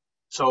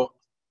 So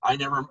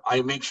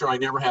I make sure I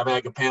never have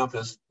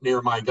agapanthus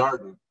near my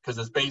garden, because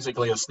it's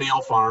basically a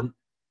snail farm,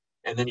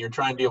 and then you're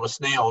trying to deal with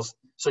snails.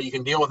 So you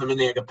can deal with them in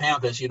the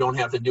agapanthus. You don't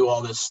have to do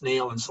all this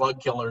snail and slug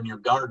killer in your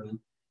garden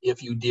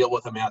if you deal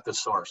with them at the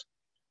source.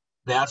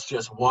 That's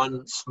just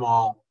one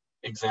small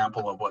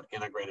example of what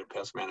integrated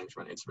pest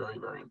management. It's very,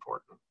 very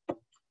important.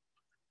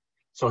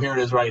 So here it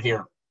is right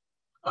here.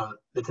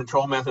 The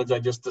control methods I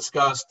just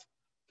discussed.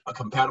 A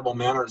compatible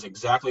manner is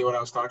exactly what I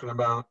was talking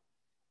about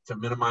to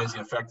minimize the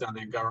effect on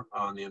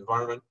the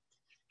environment.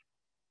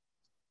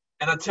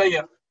 And I tell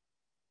you,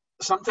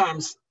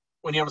 sometimes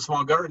when you have a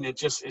small garden,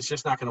 it's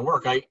just not going to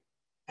work. I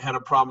had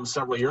a problem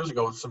several years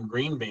ago with some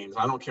green beans.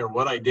 I don't care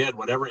what I did,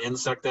 whatever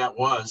insect that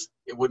was,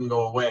 it wouldn't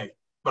go away.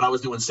 But I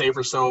was doing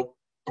safer soap,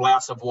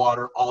 blasts of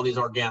water, all these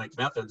organic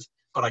methods,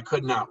 but I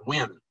could not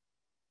win.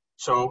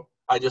 So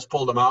I just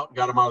pulled them out,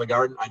 got them out of the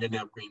garden. I didn't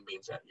have green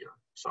beans that year.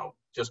 So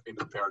just be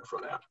prepared for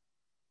that.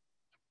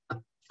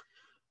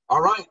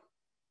 All right.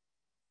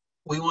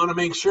 We want to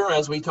make sure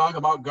as we talk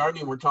about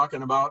gardening, we're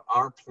talking about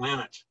our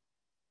planet.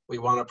 We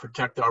want to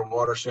protect our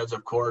watersheds,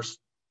 of course.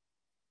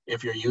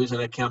 If you're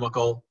using a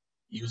chemical,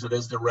 use it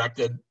as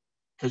directed,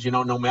 because, you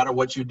know, no matter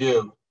what you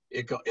do,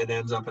 it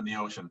ends up in the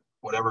ocean.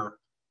 Whatever,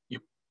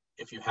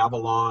 if you have a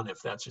lawn, if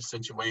that's your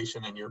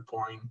situation and you're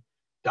pouring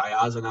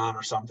diazinon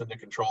or something to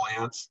control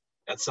ants,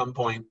 at some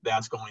point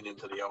that's going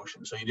into the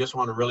ocean. So you just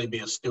want to really be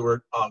a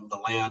steward of the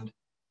land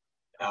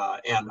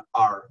and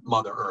our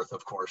Mother Earth,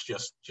 of course.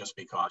 Just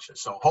be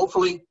cautious. So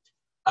hopefully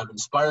I've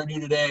inspired you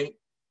today,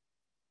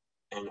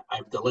 and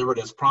I've delivered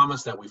as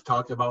promised that we've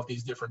talked about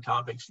these different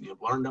topics and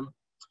you've learned them.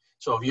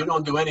 So if you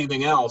don't do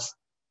anything else,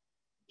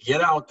 get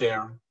out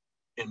there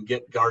and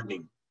get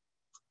gardening.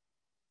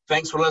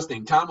 Thanks for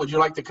listening. Tom, would you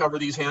like to cover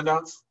these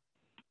handouts?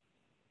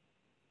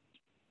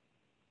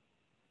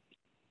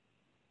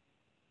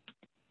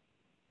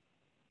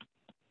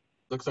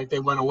 Looks like they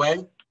went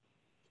away.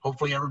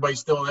 Hopefully everybody's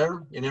still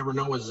there. You never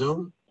know with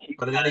Zoom.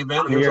 But in any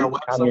event, here's our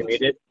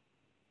website.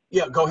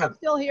 Yeah, go ahead. I'm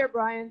still here,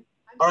 Brian.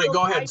 All right,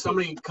 go ahead.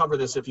 Somebody cover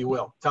this if you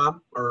will.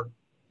 Tom or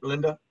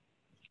Linda?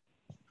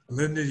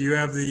 Linda, you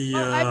have the...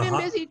 Well, I've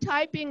been busy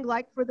typing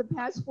like for the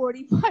past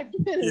 45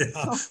 minutes.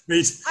 Yeah, so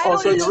me Oh,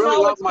 so you really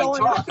love my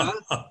talk,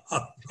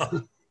 huh?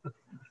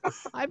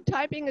 I'm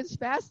typing as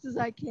fast as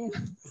I can.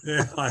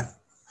 Yeah,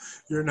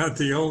 you're not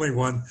the only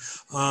one.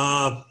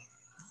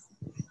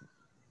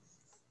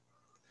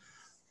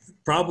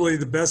 Probably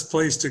the best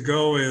place to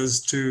go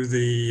is to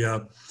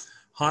the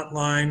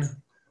hotline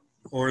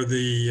or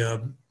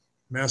the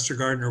Master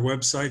Gardener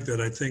website that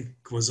I think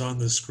was on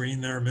the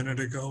screen there a minute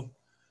ago.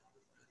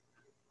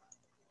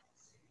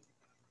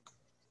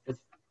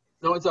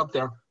 No, it's up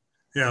there.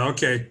 Yeah,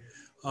 okay.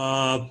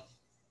 Go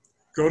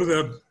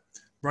to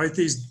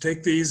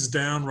take these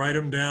down, write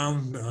them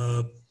down.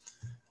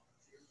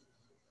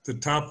 The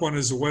top one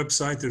is a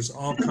website. There's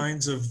all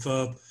kinds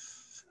of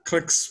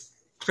click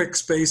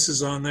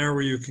spaces on there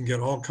where you can get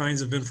all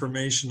kinds of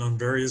information on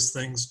various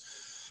things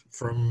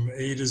from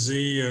A to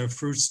Z,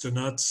 fruits to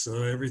nuts,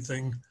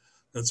 everything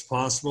that's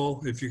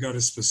possible. If you got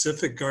a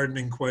specific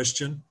gardening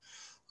question,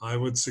 I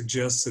would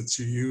suggest that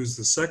you use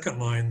the second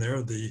line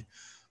there,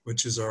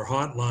 which is our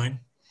hotline,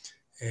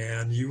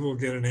 and you will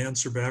get an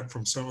answer back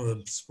from some of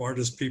the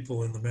smartest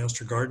people in the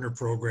Master Gardener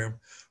program.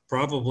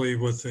 Probably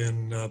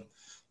within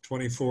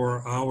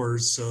 24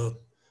 hours,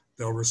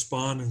 they'll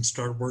respond and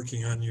start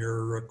working on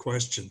your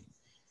question.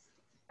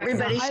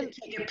 Everybody should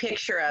take a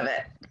picture of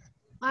it.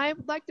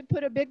 I'd like to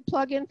put a big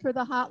plug in for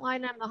the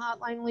hotline. I'm the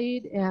hotline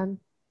lead, and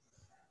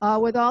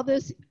with all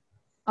this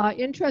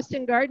interest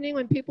in gardening,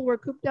 when people were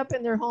cooped up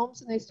in their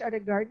homes and they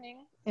started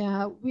gardening,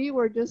 we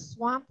were just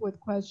swamped with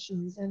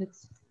questions, and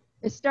it's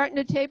starting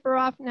to taper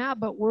off now,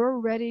 but we're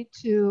ready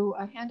to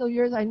handle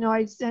yours. I know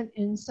I sent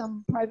in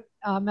some private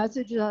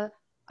message.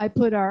 I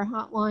put our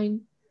hotline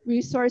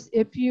resource.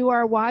 If you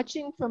are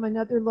watching from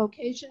another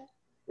location,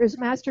 there's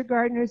Master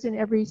Gardeners in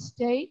every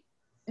state.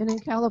 And in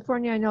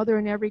California, I know they're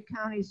in every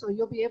county. So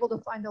you'll be able to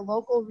find a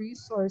local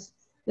resource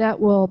that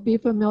will be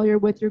familiar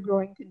with your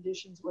growing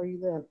conditions where you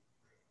live.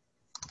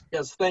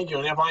 Yes, thank you.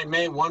 And if I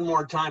may, one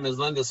more time, as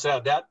Linda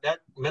said, that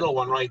middle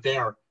one right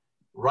there,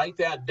 write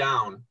that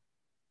down,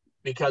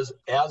 because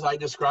as I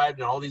described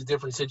in all these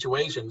different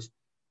situations,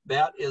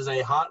 that is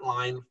a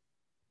hotline.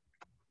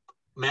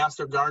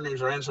 Master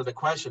Gardeners are answering the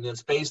question.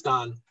 It's based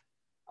on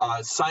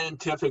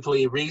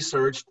scientifically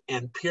researched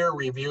and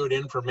peer-reviewed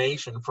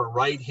information for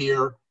right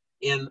here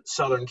in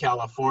Southern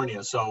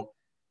California. So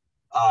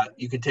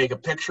You can take a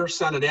picture,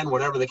 send it in,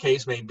 whatever the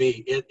case may be.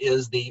 It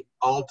is the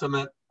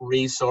ultimate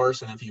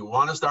resource. And if you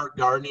want to start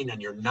gardening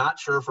and you're not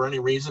sure for any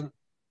reason,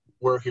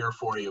 we're here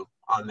for you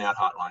on that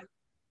hotline.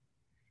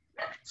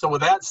 So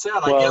with that said,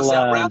 I guess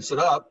that wraps it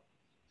up.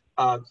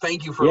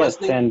 Thank you for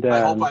listening. And,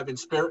 I hope I've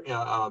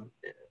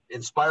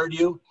inspired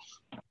you.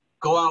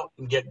 Go out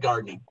and get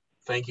gardening.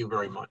 Thank you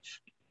very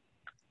much.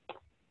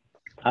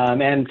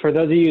 And for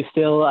those of you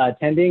still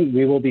attending,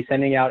 we will be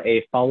sending out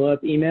a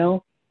follow-up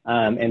email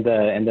in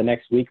the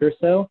next week or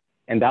so,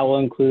 and that will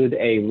include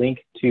a link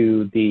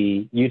to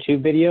the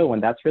YouTube video when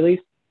that's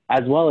released,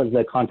 as well as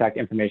the contact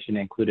information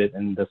included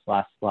in this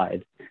last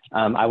slide.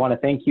 I want to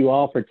thank you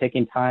all for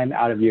taking time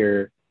out of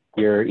your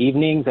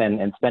evenings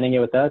and spending it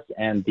with us,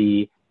 and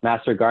the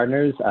Master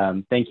Gardeners.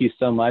 Thank you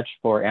so much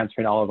for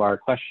answering all of our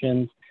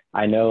questions.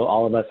 I know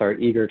all of us are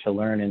eager to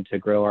learn and to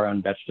grow our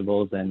own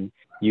vegetables, and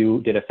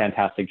you did a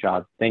fantastic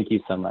job. Thank you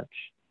so much.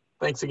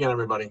 Thanks again,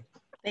 everybody.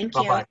 Thank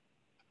you. Bye-bye.